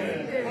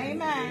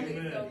 Amen.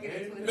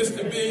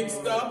 Mr. Big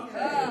Stuff.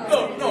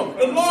 No.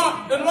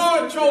 The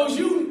Lord chose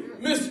you,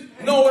 Miss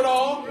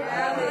Know-It-All.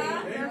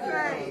 That's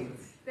right.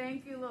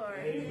 Thank you, Lord.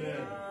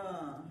 Amen.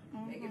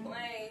 Make it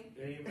plain.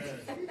 Amen.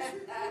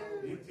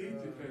 You teach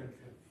it.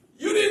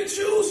 You didn't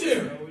choose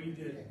him. No, we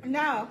didn't.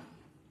 No.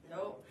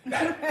 Nope.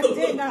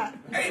 Did not.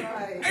 Ain't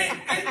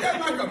that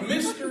like a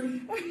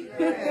mystery?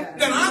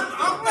 Then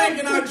I'm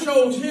thinking I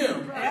chose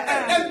him.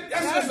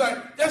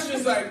 That's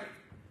just like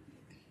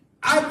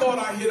I thought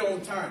I hit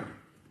on time.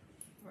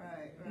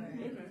 Right.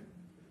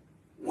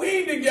 We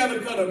ain't together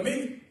because of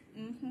me.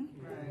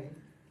 Right.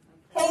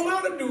 Whole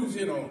lot of dudes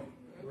hit on.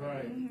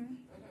 Right.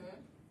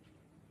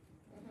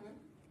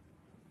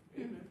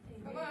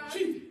 Come on.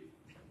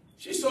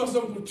 She saw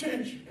some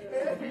potential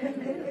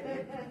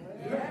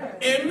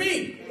in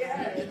me.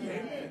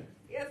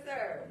 Yes,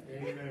 sir.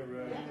 Amen.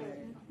 Right.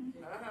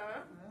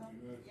 Uh-huh.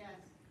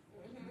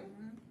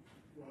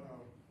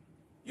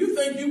 You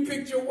think you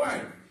picked your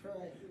wife.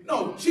 Right.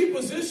 No, she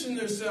positioned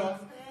herself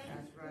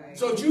That's right.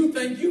 so you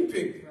think you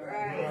picked her.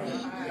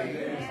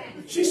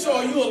 Right. She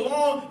saw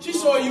you she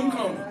saw you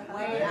coming.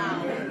 Way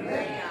out.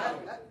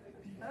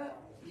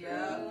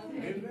 Yeah.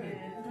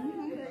 Amen.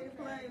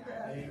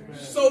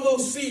 Sow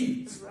those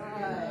seeds.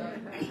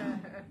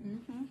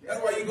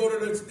 That's why you go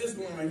to this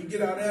line. You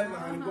get out of that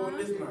line and go in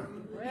this line.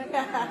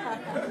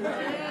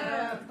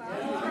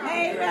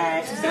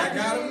 Amen. She said, I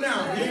got him now.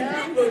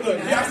 Look,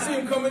 y'all see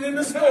him coming in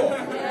the store.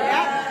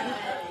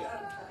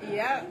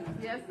 Yep.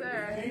 Yes,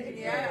 sir.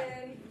 Yeah.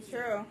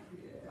 True.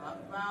 Talk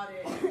about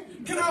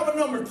it. Can I have a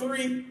number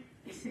 3?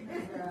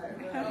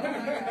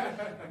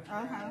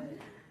 Uh-huh.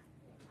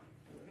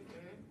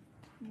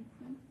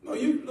 No,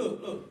 you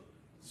look,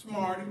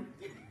 smarty.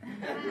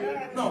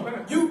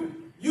 No,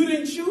 you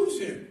didn't choose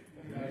him.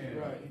 That's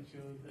right. He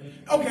chose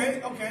that.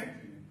 Okay.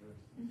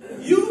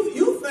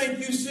 You think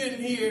you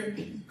sitting here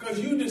because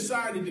you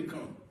decided to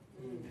come.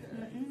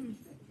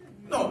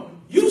 No,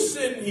 you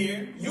sitting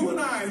here, you and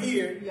I are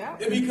here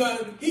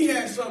because he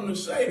had something to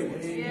say to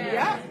us.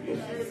 Yep.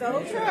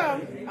 So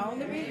true.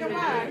 Only reason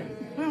why.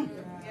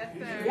 Yes,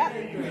 sir. Yep.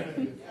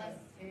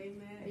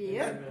 Amen.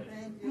 Yep.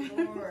 Thank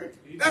you, Lord.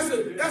 That's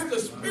the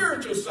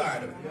spiritual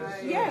side of it.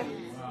 Right. Yeah.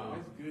 Wow.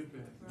 That's good.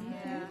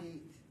 Yeah.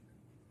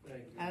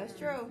 Thank you. That's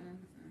true.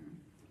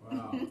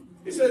 Wow.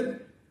 He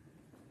said,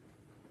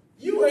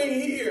 you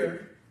ain't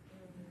here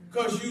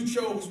because you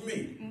chose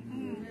me.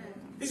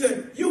 He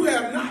said, you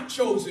have not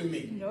chosen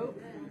me.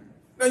 Nope.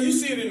 Now you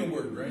see it in the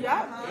word, right?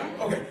 Yep.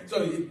 Okay,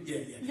 so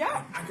yeah.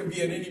 Yeah. I could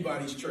be at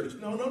anybody's church.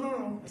 No.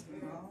 No,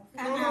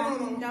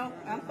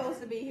 I'm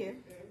supposed to be here.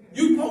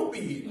 You won't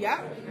be here.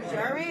 Yep.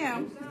 Sure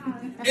am.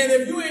 And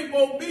if you ain't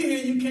supposed to be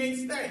here, you can't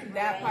stay.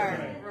 That part.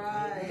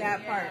 Right.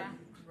 That part.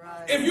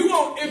 Right. If you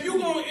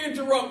gonna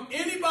interrupt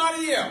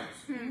anybody else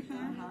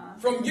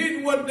from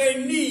getting what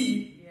they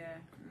need,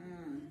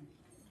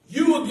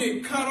 you will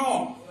get cut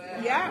off.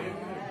 Yep.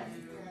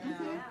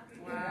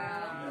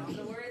 Wow.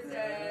 The word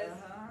says.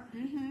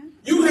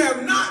 You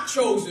have not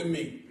chosen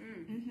me.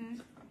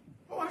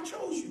 Oh, I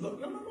chose you. Look,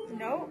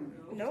 no.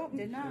 Nope.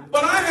 Did not.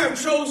 But I have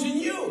chosen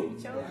you.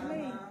 Chose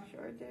me.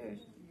 Sure did.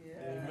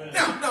 Amen.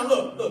 Now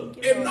look.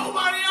 If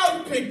nobody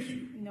else picked you,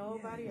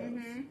 Nobody else.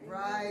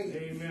 Right.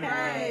 Amen.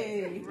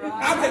 Hey.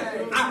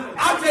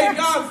 I'll take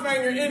God's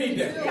finger any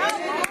day.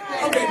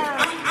 Okay,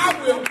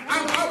 I will.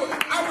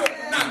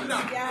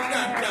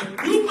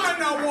 Now. You might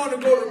not want to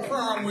go to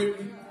prom with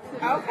me.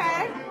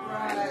 Okay.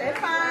 It's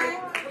fine.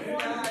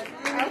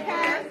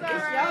 Okay.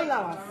 It's your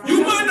loss.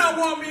 You might not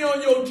want me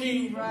on your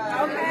team.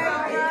 Okay.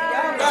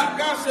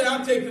 God said,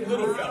 I'll take the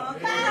little fella.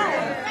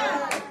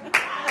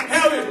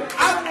 Hell yeah.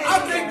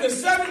 I'll take the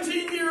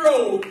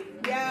 17-year-old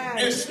Yes.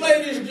 and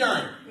slay this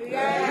giant.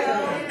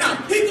 Yes. Now,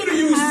 he could have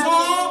used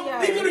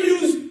Saul. He could have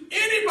used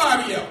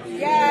anybody else.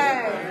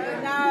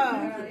 Yes. No.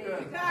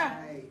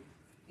 Right.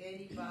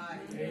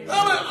 Anybody.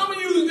 I'm going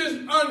to use this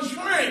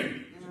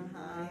untrained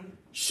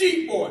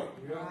sheep boy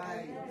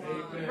Right.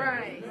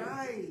 Right.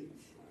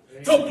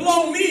 Right. to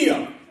blow me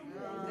up.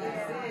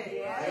 That's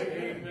it.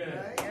 Amen.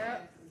 Right.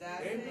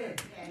 That's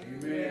it.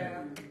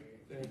 Amen.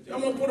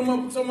 I'm going to put him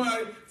up with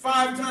somebody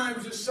 5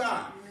 times his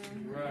size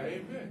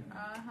Right. Amen.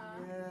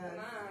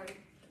 Yes.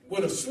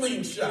 with a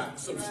slingshot,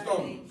 some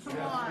stones. Come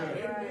on. That's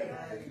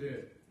Right.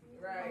 it.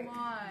 Come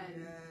on.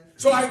 Yes.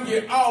 So I can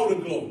get all the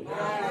glory.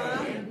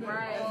 Right.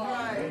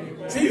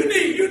 Right. See, you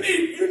need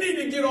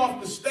to get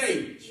off the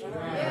stage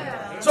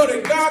Yeah. so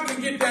that God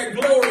can get that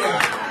glory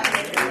out.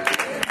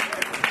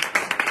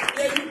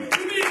 Yeah, you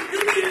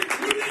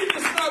need to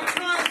stop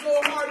trying so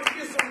hard to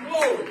get some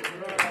glory.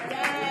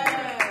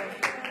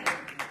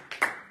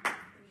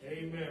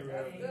 Amen,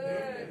 Reverend.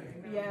 Good.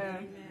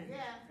 Yeah.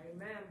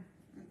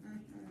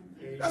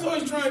 That's what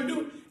he's trying to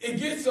do, and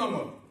get some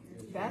of it.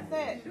 That's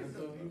it.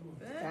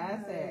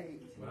 That's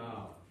it.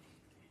 Wow.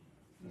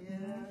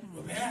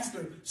 The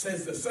pastor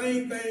says the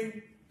same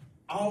thing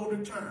all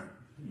the time.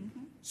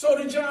 So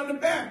did John the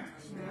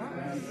Baptist.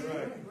 That's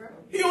right.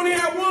 He only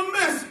had one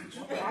message.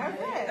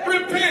 That's it.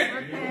 Repent.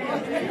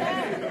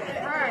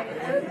 Right.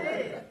 That's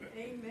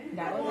it.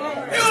 That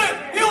was it.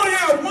 He only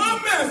had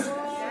one message.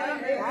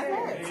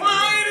 That's it.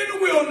 Crying in the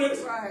wilderness.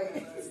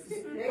 Right.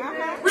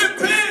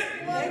 Repent.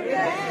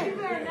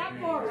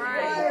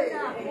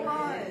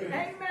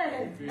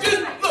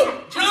 Just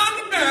look, John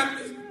the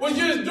Baptist was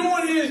just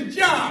doing his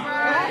job.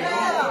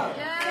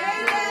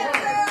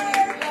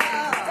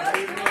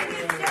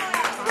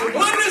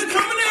 One that's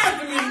coming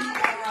after me,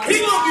 he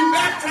gonna be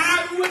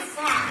baptized with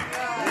fire.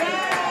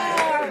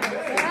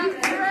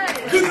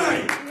 Good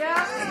night.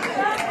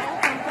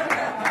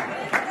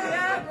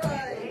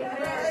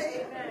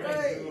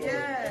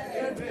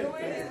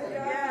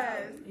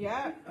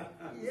 Yep.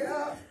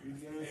 Yep.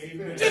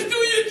 Just do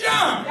your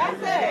job.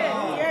 That's it.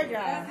 Your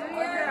job.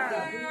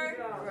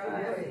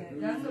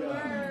 That's the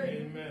word.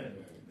 Amen.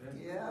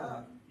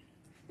 Yeah.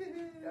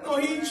 No,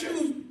 he ain't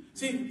choose.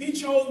 See, he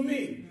chose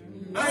me.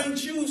 I ain't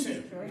choose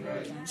him.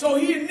 So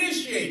he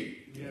initiated.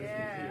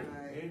 Yeah.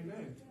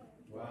 Amen.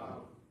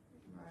 Wow.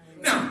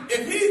 Now,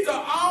 if he's the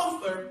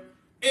author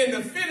and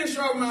the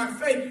finisher of my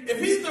faith, if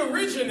he's the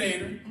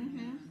originator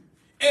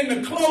and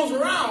the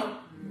closer out,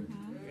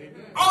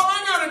 all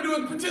I got to do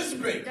is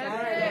participate.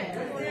 That's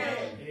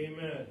it.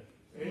 Amen.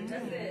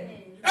 That's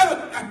it.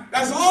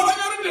 That's all I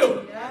got to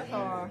do. That's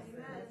all.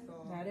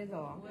 That is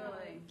all.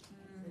 Willing.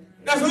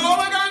 That's all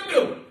I got to do.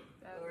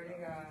 Glory to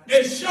God.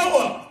 Is show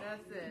up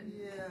That's it.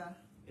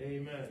 Yeah.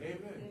 Amen.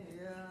 Amen.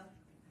 Yeah.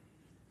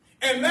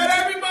 and let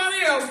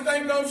everybody else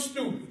think I'm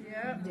stupid.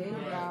 Yep. There you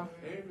go.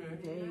 Amen.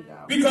 There you go.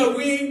 Because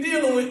we ain't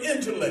dealing with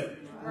intellect.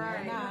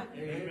 We're not.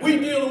 We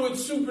dealing with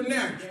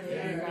supernatural.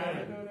 There you go.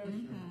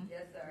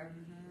 Yes, sir.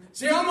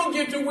 See, I'm going to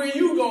get to where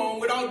you going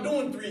without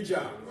doing 3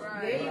 jobs.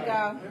 Right. There you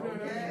go.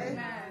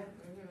 Amen.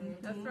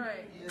 That's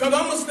right. Because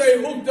I'm going to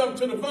stay hooked up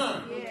to the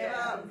vine.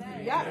 Yeah.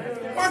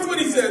 Yep. Watch what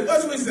he said.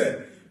 Watch what he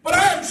said. But I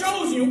have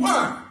chosen you.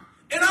 Why?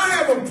 And I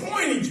have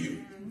appointed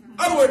you. In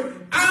other words,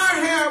 I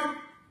have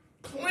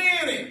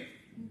planted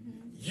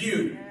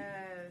you.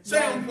 Yes. Say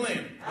I'm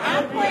planted.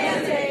 I'm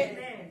planted.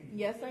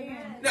 Yes, I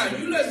am. Now,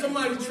 you let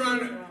somebody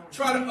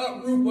try to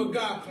uproot what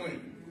God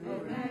planted.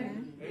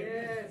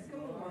 Yes.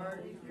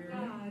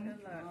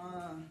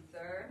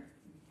 Sir.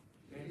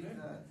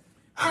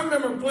 I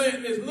remember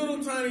planting this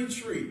little tiny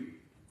tree.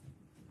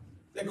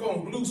 They call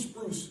them blue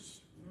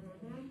spruces.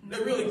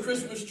 They're really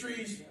Christmas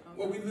trees.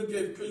 What we look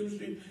at Christmas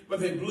trees, but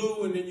they're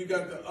blue, and then you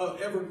got the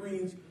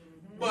evergreens.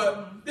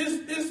 But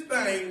this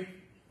thing,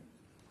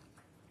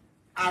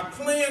 I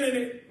planted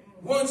it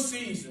one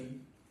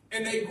season,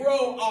 and they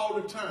grow all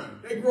the time.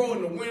 They grow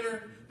in the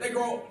winter. They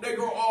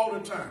grow all the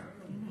time.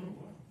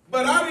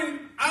 But I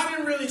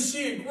didn't really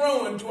see it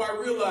growing until I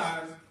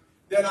realized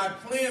that I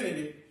planted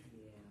it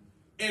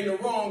in the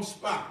wrong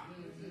spot.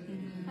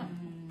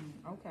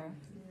 Okay.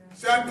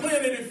 See, I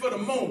planted it for the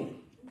moment.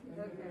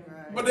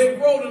 But they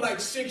grow to like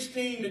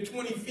 16 to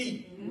 20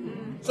 feet.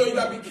 So you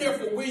got to be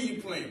careful where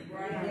you plant.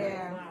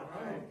 Yeah.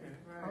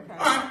 Okay.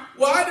 All right.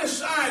 Well, I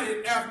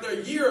decided after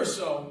a year or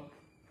so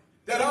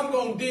that I'm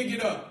going to dig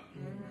it up.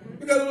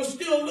 Because it was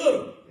still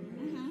little.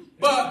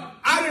 But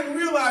I didn't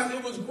realize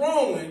it was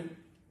growing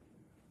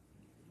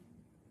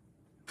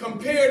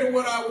compared to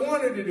what I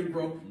wanted it to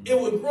grow. It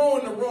was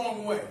growing the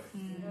wrong way.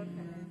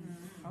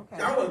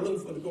 Okay. I wasn't looking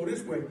for it to go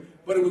this way,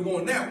 but it was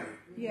going that way.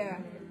 Yeah.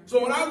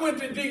 So when I went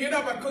to dig it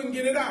up, I couldn't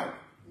get it out.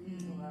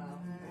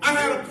 I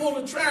had to pull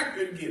a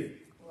tractor to get it.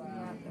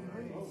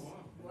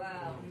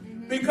 Wow.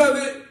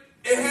 Because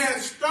it had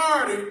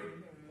started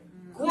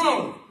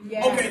growing.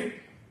 Yeah. Okay.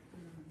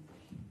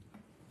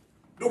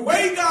 The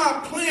way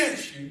God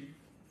plants you,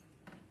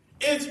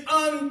 it's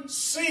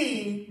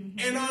unseen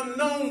and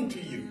unknown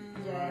to you.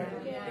 Yeah.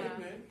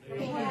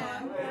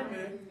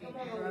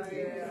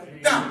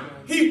 Now,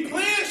 he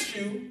plants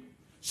you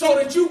so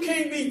that you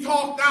can't be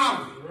talked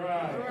out of it.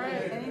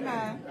 Right.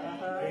 Amen.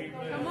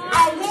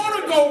 I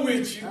want to go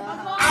with you.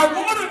 I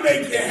want to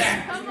make you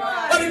happy.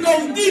 But it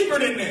goes deeper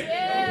than that.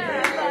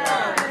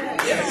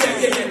 Yeah.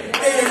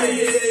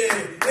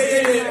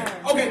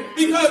 Okay,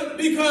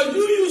 because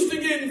you used to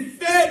getting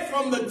fed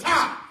from the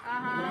top.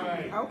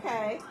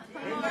 Okay.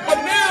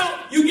 But now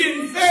you're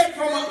getting fed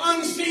from an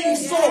unseen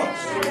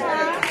source.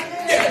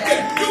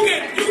 Yeah. You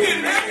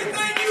getting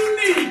everything you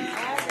need.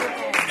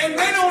 And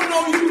they don't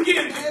know you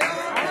getting it.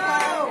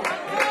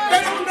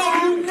 They don't know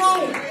you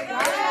growing.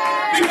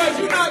 Because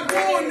you're not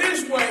going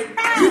this way,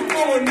 you're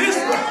going this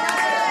way.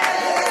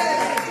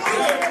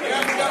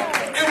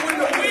 Yeah. And when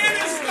the wind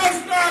and stuff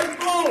starts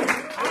blowing,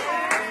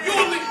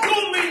 you'll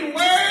lean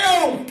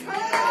well.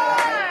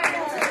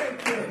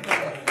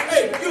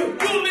 Hey, you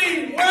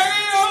lean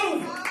well.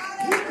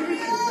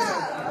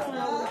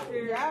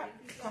 Yep.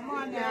 Come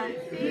on now. I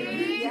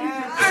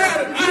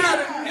had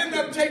to end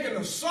up taking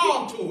a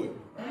saw to it.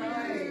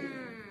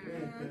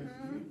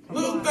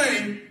 Little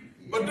thing,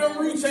 but them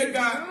roots had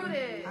got.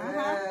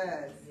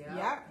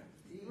 Yep.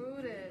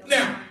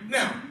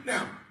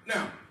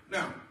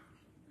 Now.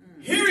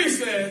 Here he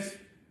says,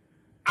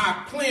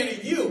 I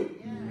planted you.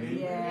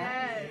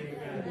 Yeah.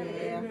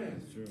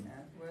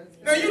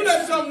 Now you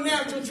let something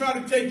natural try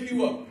to take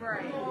you up.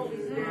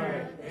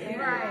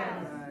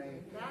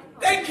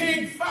 They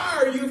can't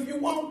fire you if you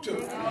want to.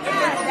 They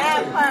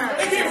can't fire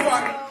you.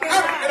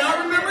 And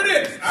I remember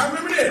this.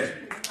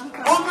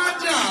 On my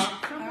job,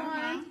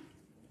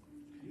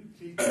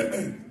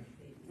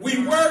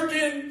 we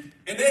working,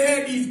 and they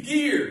had these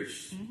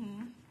gears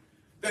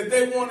that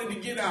they wanted to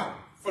get out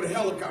for the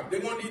helicopter.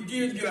 They wanted these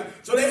gears to get out.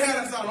 So they had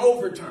us on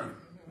overtime.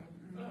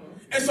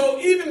 And so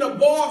even the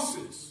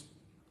bosses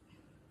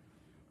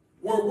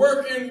were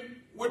working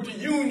with the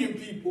union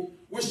people,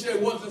 which they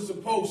wasn't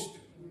supposed to.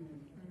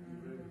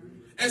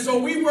 And so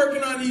we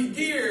working on these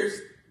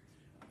gears,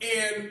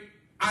 and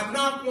I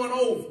knocked one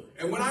over.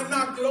 And when I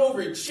knocked it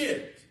over, it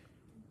chipped.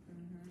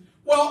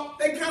 Well,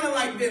 they kind of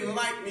like didn't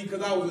like me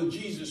because I was a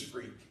Jesus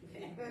freak.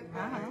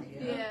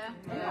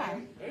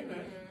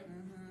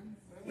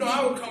 No,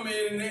 I would come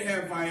in and they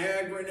have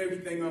Viagra and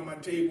everything on my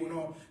table and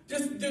all.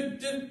 Just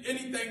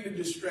anything to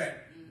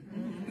distract.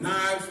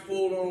 Knives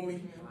pulled on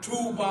me,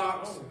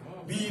 toolbox,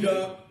 beat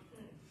up.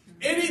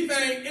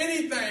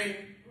 Anything,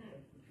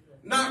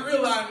 not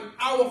realizing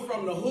I was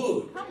from the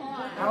hood.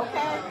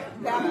 Okay.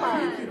 That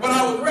part. But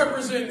I was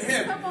representing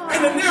heaven.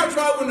 And the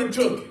natural I wouldn't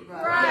have took it.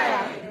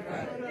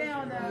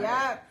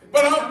 Yep.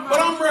 But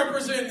I'm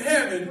representing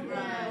heaven,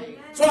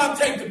 so I'll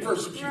take the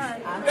persecution.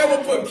 They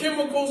would put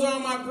chemicals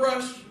on my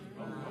brush.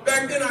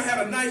 Back then I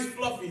had a nice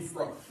fluffy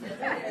fro.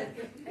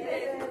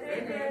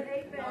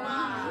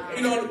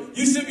 You know,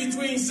 you sit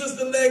between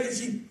sister leg and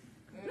she.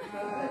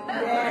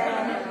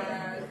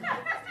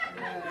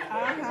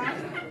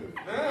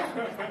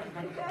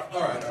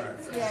 All right.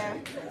 Yeah.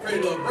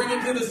 Pray, Lord, bring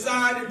it to the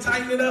side and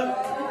tighten it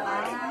up.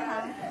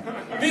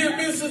 Me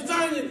and Sister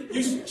Tanya,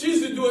 she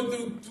used to do it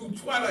through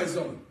Twilight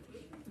Zone.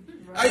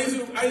 I used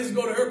to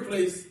go to her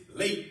place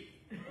late.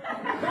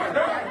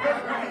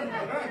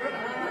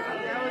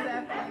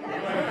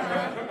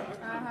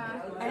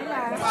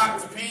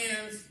 Pots,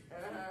 pans,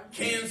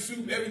 canned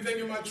soup, everything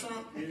in my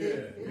trunk.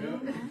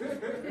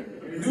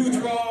 New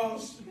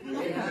drawers.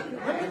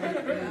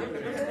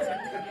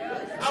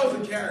 I was a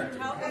character.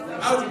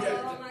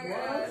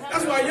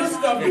 That's why your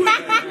stuff.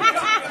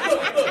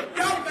 Look,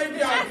 y'all think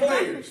y'all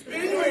players.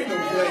 Man, you ain't no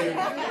player.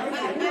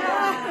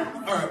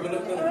 All right, but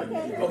look.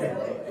 Okay.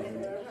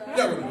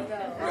 Never mind.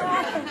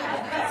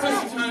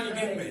 Sister Tanya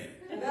get mad.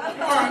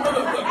 All right, look.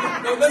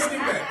 No, let's get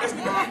back.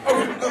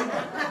 Okay, look.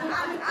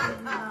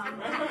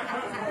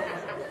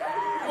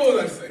 What was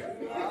I saying?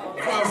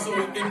 I was so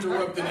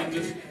interrupted and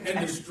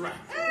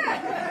distracted.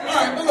 All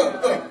right, but look.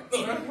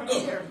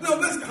 No,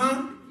 listen,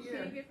 huh?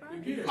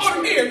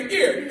 Oh, the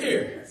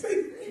gear.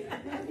 See?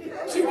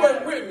 She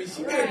worked with me.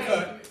 She get a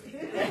cut.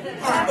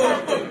 All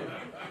right, look.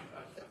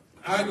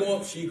 I go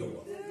up, she go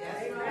up.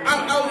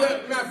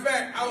 Matter of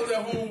fact, I was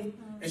at home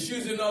and she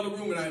was in the other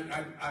room and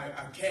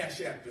I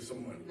cash after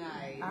some money.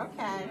 Nice.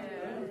 Okay.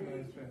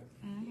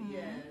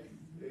 Yes.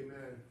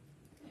 Amen.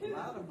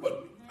 But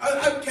I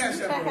cash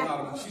after a lot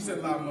of money. She said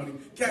a lot of money.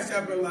 Cash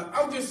after a lot.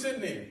 I was just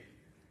sitting there.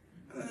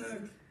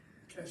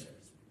 Cash after.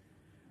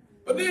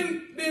 But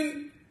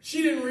then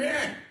she didn't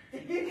react.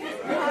 And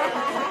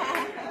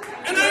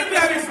I ain't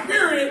got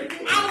experience.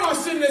 I don't want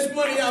to send this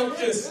money out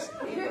just.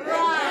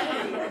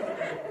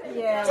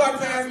 Yeah. So I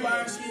passed by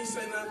and she ain't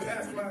say nothing.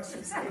 Passed by,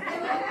 she said, Oh my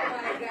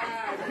God.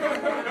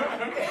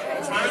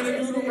 trying to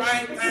do the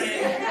right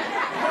thing.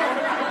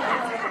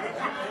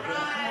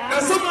 Now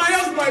somebody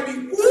else might be,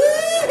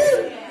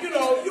 woo! You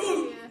know,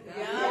 you.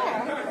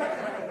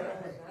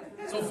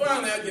 So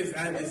finally I just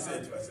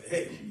said to her, I said,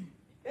 hey,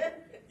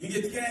 you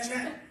get the cash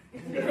out?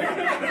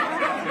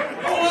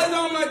 Oh, it's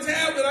on my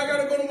tablet. I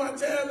gotta go to my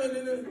tablet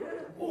and then,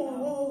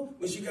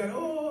 when she got,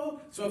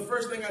 So the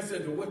first thing I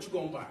said to her, what you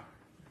gonna buy?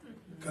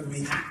 Because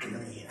we hot in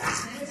here.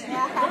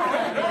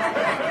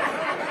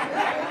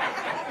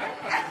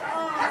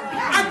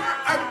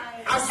 I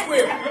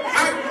swear,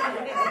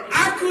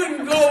 I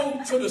couldn't go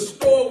to the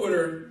store with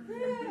her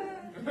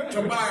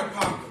to buy a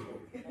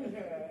pocketbook.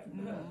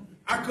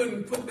 I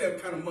couldn't put that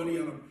kind of money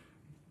on her.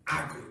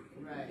 I couldn't.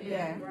 Right.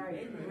 Yeah.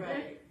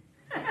 Right.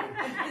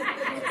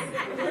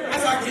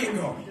 That's how I can't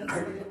go.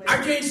 I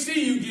can't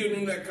see you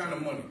giving them that kind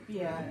of money.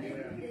 Yeah.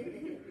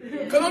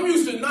 Because I'm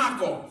used to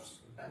knockoffs.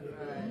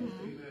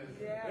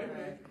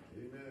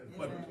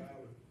 But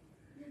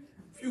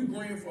a few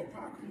grand for a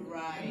pocketbook.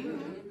 Right.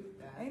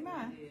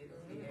 Amen.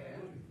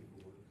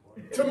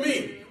 To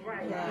me.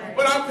 Yeah.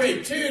 But I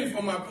paid 10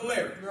 for my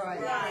Polaris.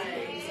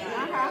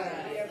 Uh-huh.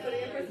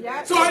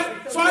 Yep. So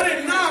I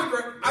didn't knock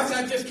her. I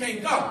said, I just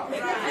can't go.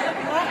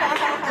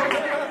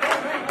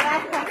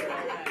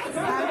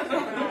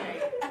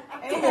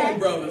 Come on,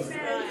 brothers.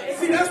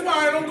 See, that's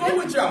why I don't go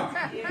with y'all.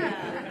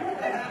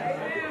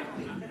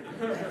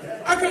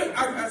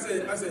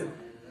 I said,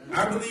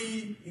 I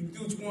believe you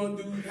do what you want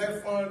to do,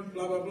 have fun,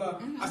 blah, blah, blah.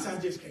 I said,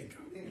 I just can't go.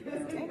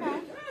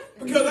 Amen.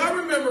 Because I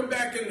remember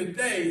back in the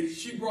day,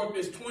 she brought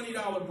this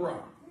 $20 bra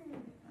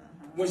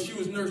when she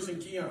was nursing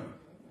Kiana.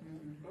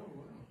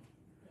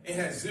 It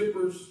had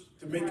zippers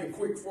to make it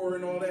quick for her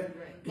and all that.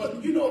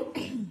 But you know,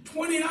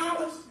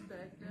 $20?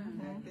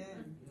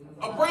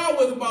 A bra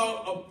was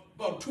about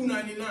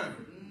 $2.99.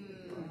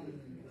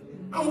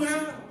 I don't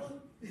have.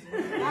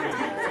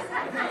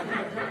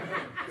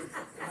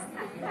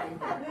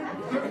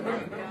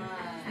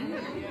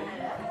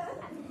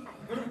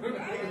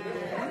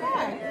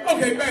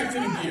 Okay, back to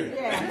the gear.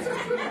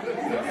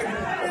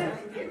 Yeah.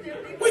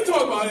 We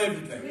talk about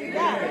everything.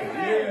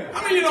 Yeah.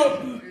 I mean, you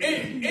know,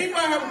 anybody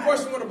have a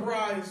question what a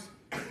bra is?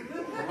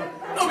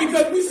 No,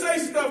 because we say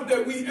stuff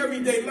that we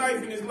everyday life,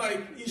 and it's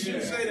like you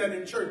shouldn't say that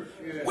in church.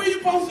 What are you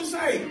supposed to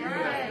say?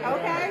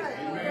 Okay.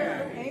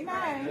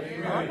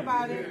 Amen. Talk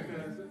about it.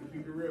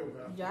 Keep it real,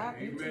 pal. Job.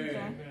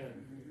 Amen.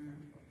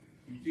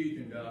 You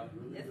teaching, Doc.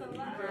 It's a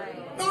lot.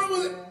 No,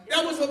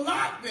 that was a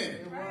lot then.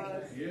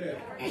 Yeah,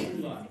 a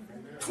lot.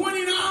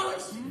 $20?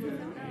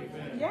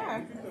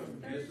 Yeah.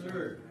 Yes,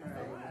 sir.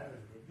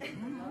 It's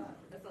a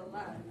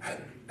lot.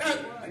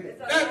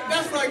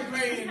 That's like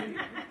paying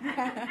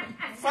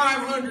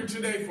 $500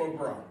 today for a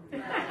bra.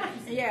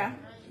 Yeah.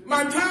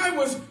 My tie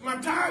was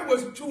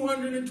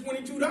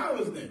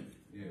 $222 then.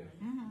 Yeah.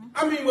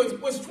 I mean, was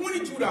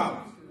 $22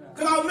 because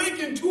I was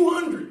making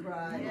 $222.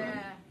 Right.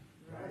 Yeah.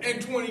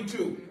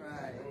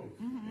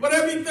 But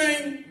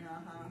everything.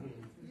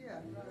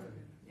 Yeah.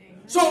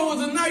 So it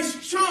was a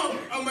nice chunk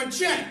of my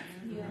check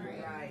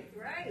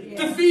Right.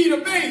 to feed a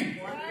baby.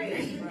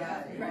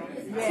 Yeah.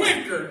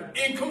 Quicker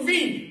and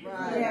convenient.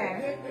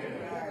 Yeah.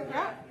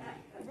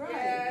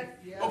 Yes.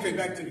 Okay,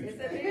 back to It's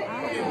this. a big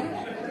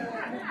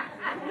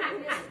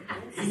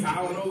I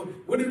don't know.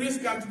 What did this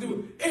got to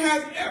do? It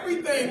has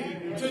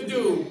everything to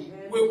do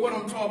with what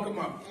I'm talking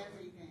about.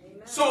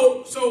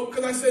 So,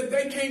 because I said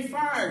they can't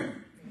fire you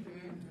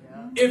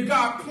if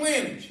God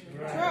planted you.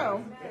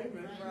 True.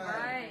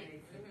 Right.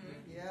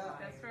 Yeah.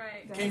 That's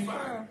right. Can't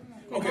fire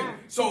you. Okay,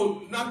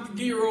 so knock the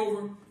gear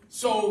over.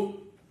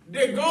 So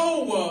their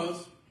goal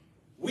was,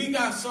 we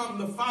got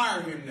something to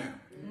fire him now.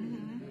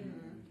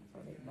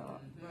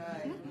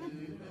 Right.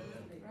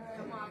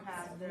 Come on,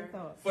 Pastor.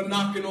 For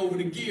knocking over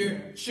the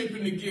gear,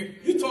 shipping the gear.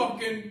 You're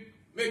talking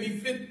maybe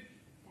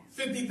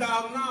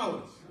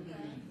 $50,000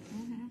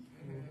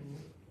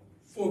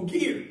 for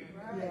gear.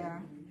 Yeah.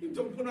 You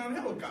don't put on a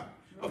helicopter.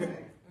 Okay.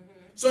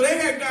 So they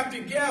had got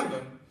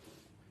together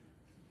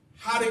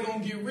how they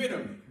going to get rid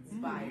of me.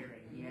 Inspiring,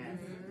 yes.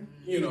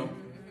 You know.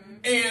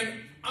 And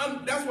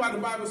that's why the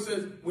Bible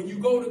says when you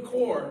go to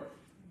court,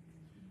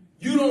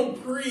 you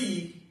don't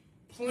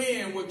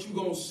pre-plan what you're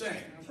going to say.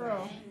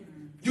 True.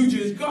 You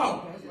just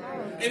go.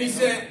 And he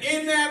said,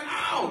 in that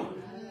hour,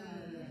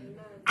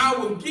 I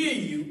will give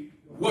you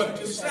what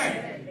to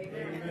say.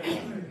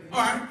 All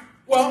right.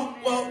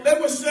 Well, they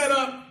were set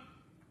up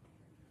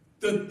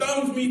to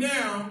thumbs me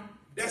down.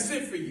 That's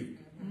it for you.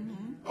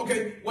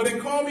 Okay. Well, they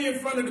called me in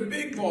front of the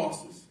big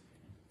bosses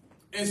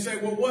and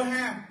said, well, what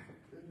happened?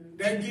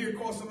 That gear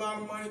costs a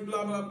lot of money,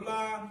 blah, blah,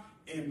 blah,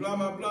 and blah,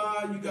 blah,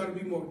 blah. You got to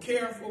be more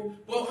careful.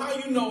 Well, how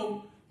you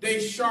know they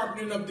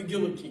sharpening up the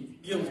guillotine?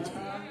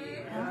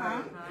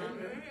 Uh-huh.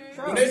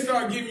 When they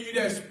start giving you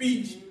that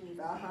speech,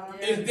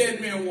 it's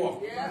dead man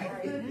walking.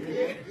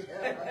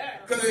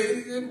 Because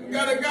they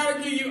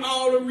gotta give you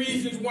all the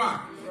reasons why.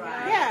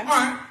 Yeah. All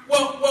right.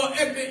 Well,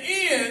 at the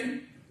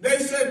end, they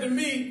said to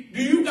me,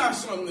 do you got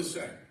something to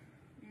say?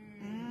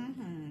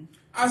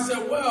 I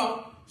said,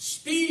 well,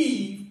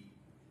 Steve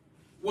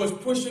was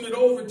pushing it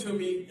over to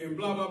me and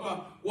blah, blah,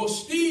 blah. Well,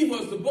 Steve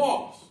was the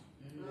boss.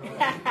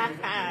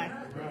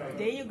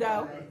 There you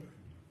go.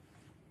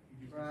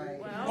 Right.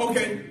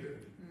 Okay.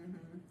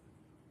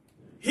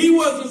 He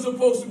wasn't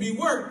supposed to be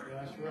working.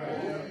 That's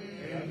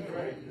right. That's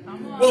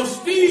right. Well,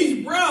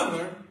 Steve's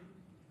brother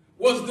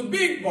was the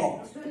big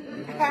boss.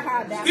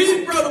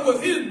 Steve's brother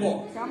was his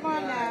boss. Come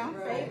on now.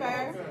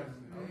 Favor.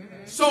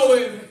 So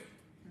if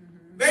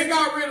they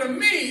got rid of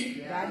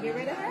me, Gotta get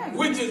rid of him.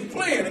 which is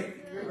planning,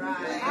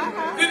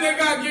 Right. Then they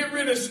got to get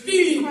rid of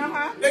Steve.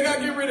 They got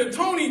to get rid of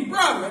Tony's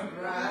brother.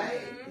 Right.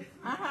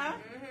 Right.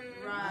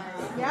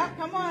 Right.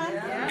 Come on.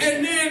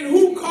 And then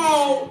who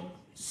called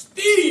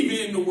Steve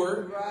in the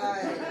work?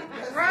 Right.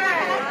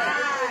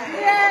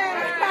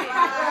 Yeah. Come on.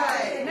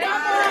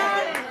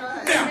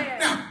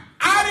 Now,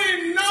 I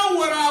didn't know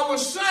what I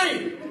was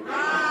saying.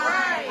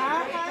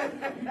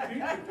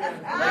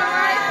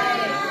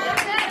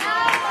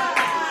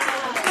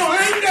 No,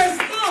 ain't that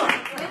fun?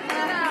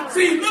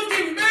 See,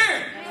 looking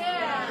back,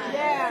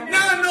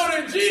 now I know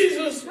that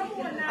Jesus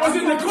was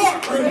in the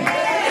courtroom.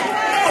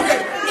 Okay,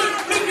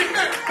 looking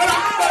back, but I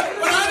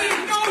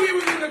didn't know he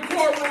was in the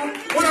courtroom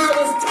when I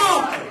was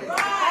talking.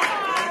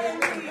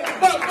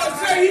 But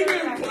say he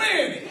been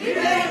planning.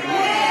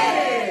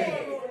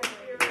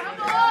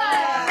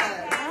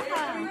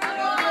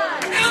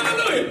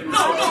 Hallelujah.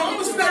 No, I'm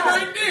gonna stay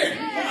right there.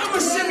 I'm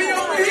gonna shimmy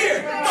over here.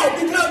 No,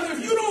 because if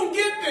you don't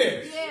get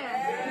this,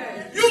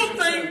 you'll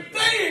think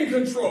they in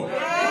control.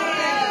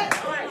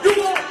 You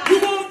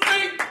won't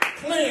think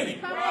planning.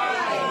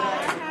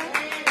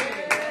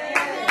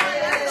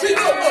 See,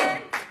 look,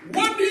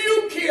 what do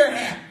you care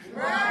happen?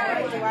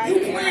 You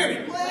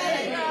planning.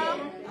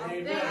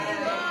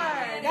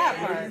 That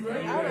part.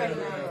 All right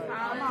now.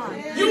 Come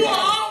on. You will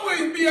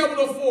always be able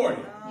to afford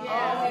it.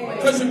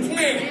 Because you're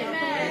planning.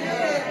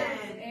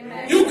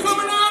 You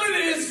coming out of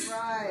this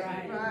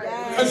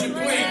because you're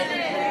planning.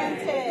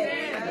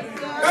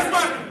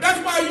 That's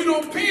why you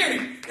don't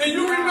panic. And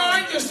you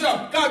remind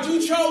yourself, God, you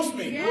chose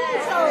me.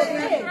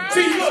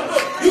 See, look,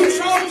 you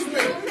chose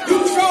me. You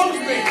chose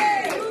me.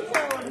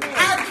 I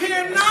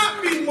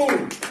cannot be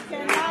moved.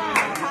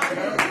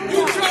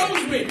 You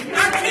chose me. I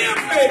can't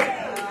fail.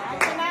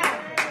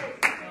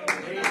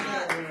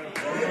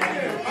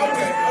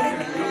 Okay.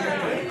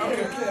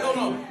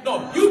 No.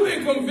 You've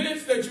been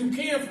convinced that you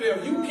can fail.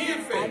 You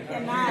can't fail.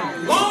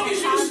 Long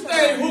as you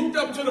stay hooked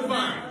up to the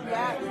vine.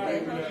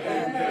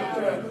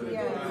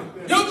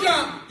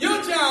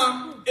 Your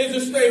job is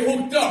to stay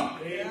hooked up.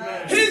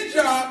 His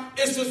job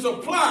is to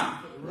supply.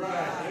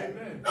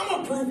 I'm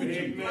going to prove it to you.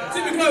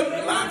 See, because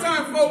a lot of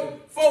times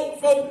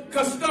folk,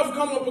 because stuff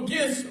come up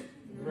against them.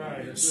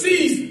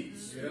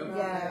 Seasons.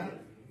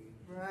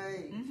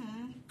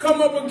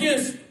 Come up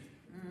against them.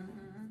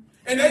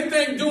 And they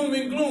think doom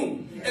and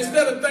gloom.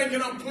 Instead of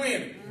thinking I'm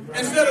planning.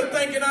 Instead of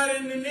thinking I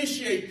didn't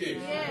initiate this.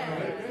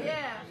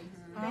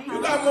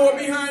 You got more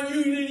behind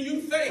you than you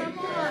think. Come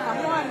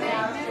on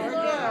now. Sure do.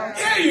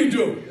 Yeah, you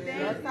do.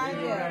 Yes, I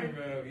do.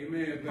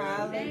 Amen.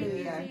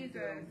 Hallelujah.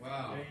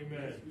 Wow.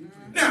 Amen.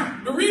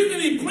 Now, the reason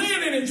he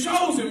planted and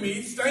chosen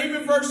me, same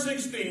in verse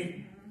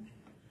 16,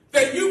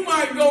 that you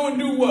might go and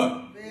do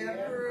what?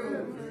 Bear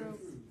fruit.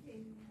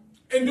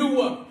 And do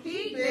what?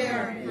 Keep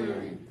bearing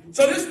fruit.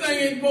 So this thing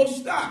ain't supposed to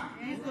stop.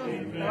 Nope,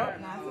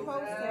 not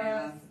supposed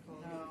to.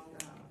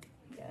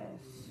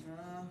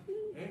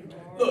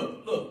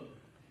 Look.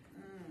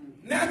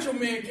 Natural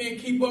man can't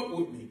keep up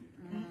with me.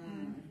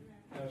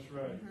 That's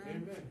right.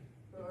 Amen.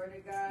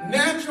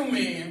 Natural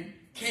man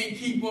can't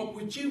keep up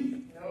with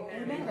you.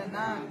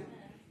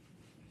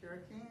 Sure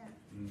can.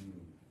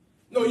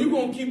 No, you're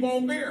going to keep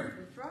on bearing.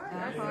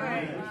 That's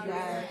right.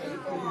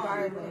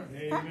 Regardless.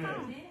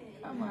 Amen.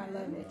 Come on, I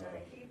love it.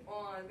 Keep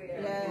on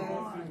there. Yes.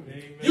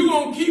 Amen. You're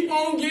going to keep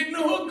on getting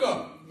the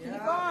hookup.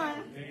 Keep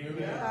on.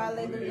 Amen.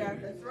 Hallelujah.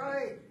 That's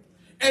right.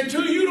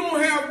 Until you don't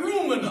have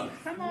room enough.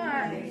 Come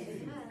on.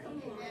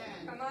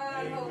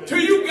 Till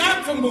you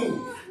got to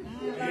move.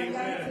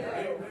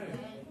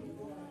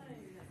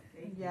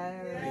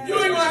 Yes. You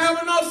ain't going to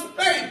have enough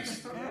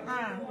space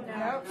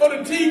Nope. for the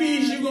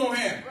TVs you're going to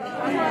have.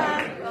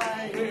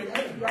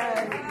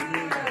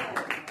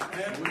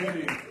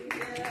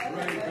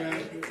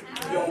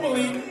 You don't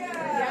believe it.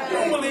 You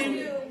don't believe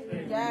it.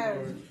 Yes.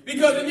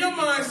 Because in your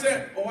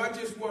mindset, I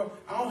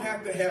don't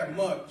have to have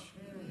much.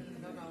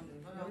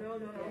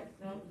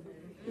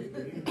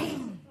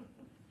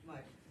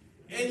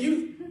 And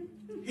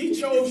he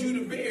chose you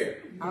to bear.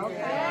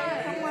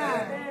 Okay. Come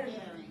on.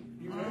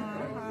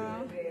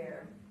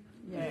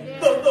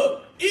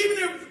 Look,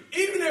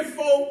 even if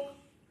folk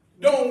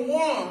don't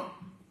want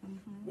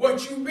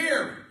what you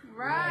bear,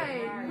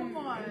 Right. Come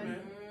on.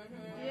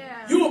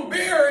 Yeah. you'll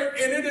bear it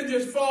and it'll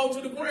just fall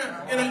to the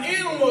ground. And an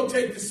animal will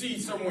take the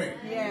seed somewhere.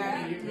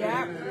 Yeah.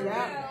 Yep.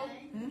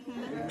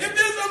 If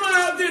there's someone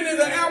out there, there's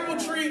an apple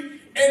tree,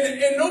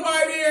 and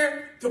nobody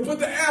there to put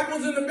the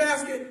apples in the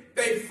basket,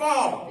 they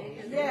fall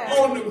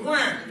on the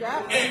ground.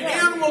 And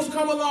animals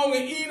come along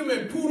and eat them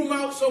and poo them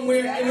out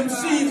somewhere, and them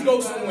seeds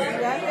go somewhere.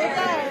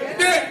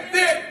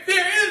 There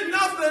is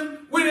nothing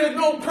where there's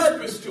no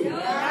purpose to it.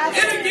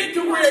 It'll get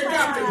to where it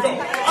got to go.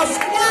 A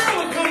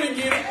squirrel will come and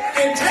get it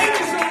and take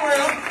it somewhere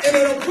else, and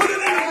it'll put it in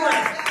the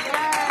ground.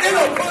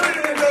 It'll put it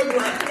in the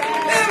ground.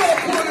 It'll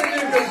put it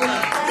in the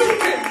ground. You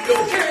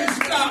can't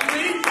stop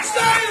me.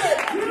 Say it.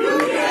 You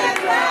can't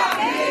stop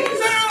me.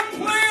 Say I'm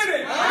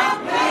planted.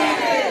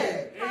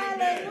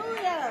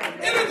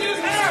 Hallelujah. It'll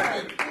just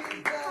happen.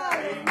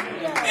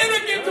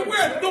 It'll get to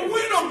where the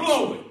wind will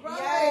blow it.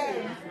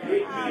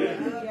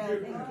 Hallelujah.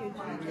 Thank you,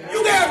 Jesus. You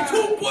got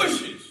 2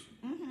 bushes.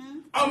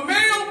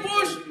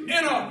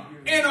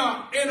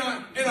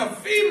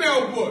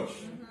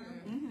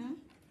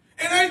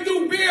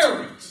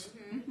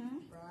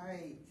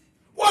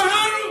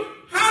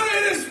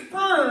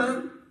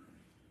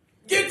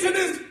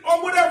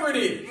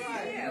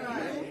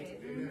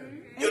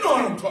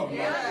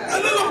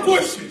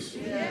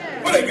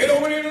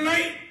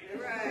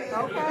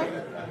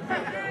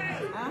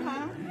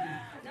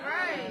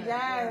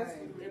 Yes.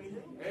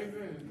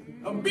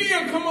 A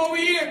bear come over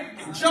here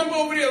and jump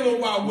over there a little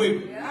while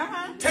with you.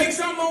 Take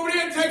something over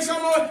there, take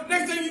something over.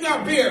 Next thing you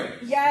got bear.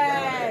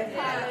 Yes.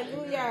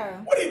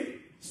 Hallelujah. What is?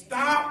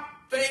 Stop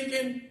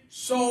thinking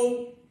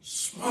so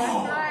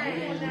small.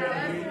 Right.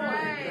 That's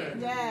right.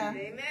 Yeah.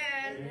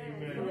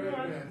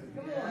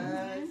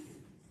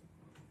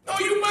 No,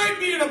 you might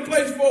be in a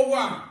place for a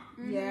while.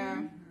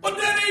 Yeah. But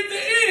that ain't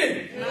the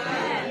end.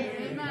 Amen.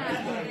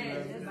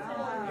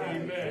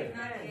 Amen.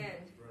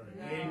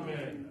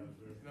 Amen.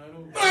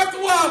 But after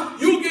a while,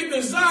 you'll get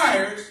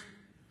desires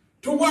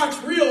to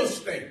watch real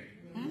estate.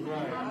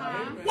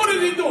 What are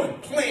they doing?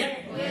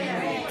 Planting.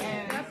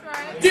 That's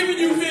right. Giving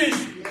you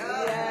vision.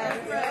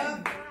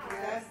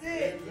 That's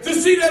it. To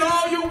see that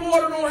all your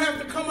water don't have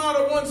to come out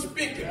of one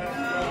spigot.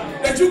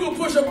 That you can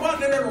push a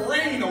button and it'll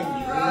rain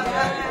on you.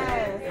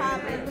 Yes.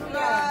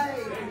 Hallelujah.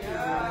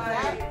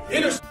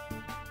 It'll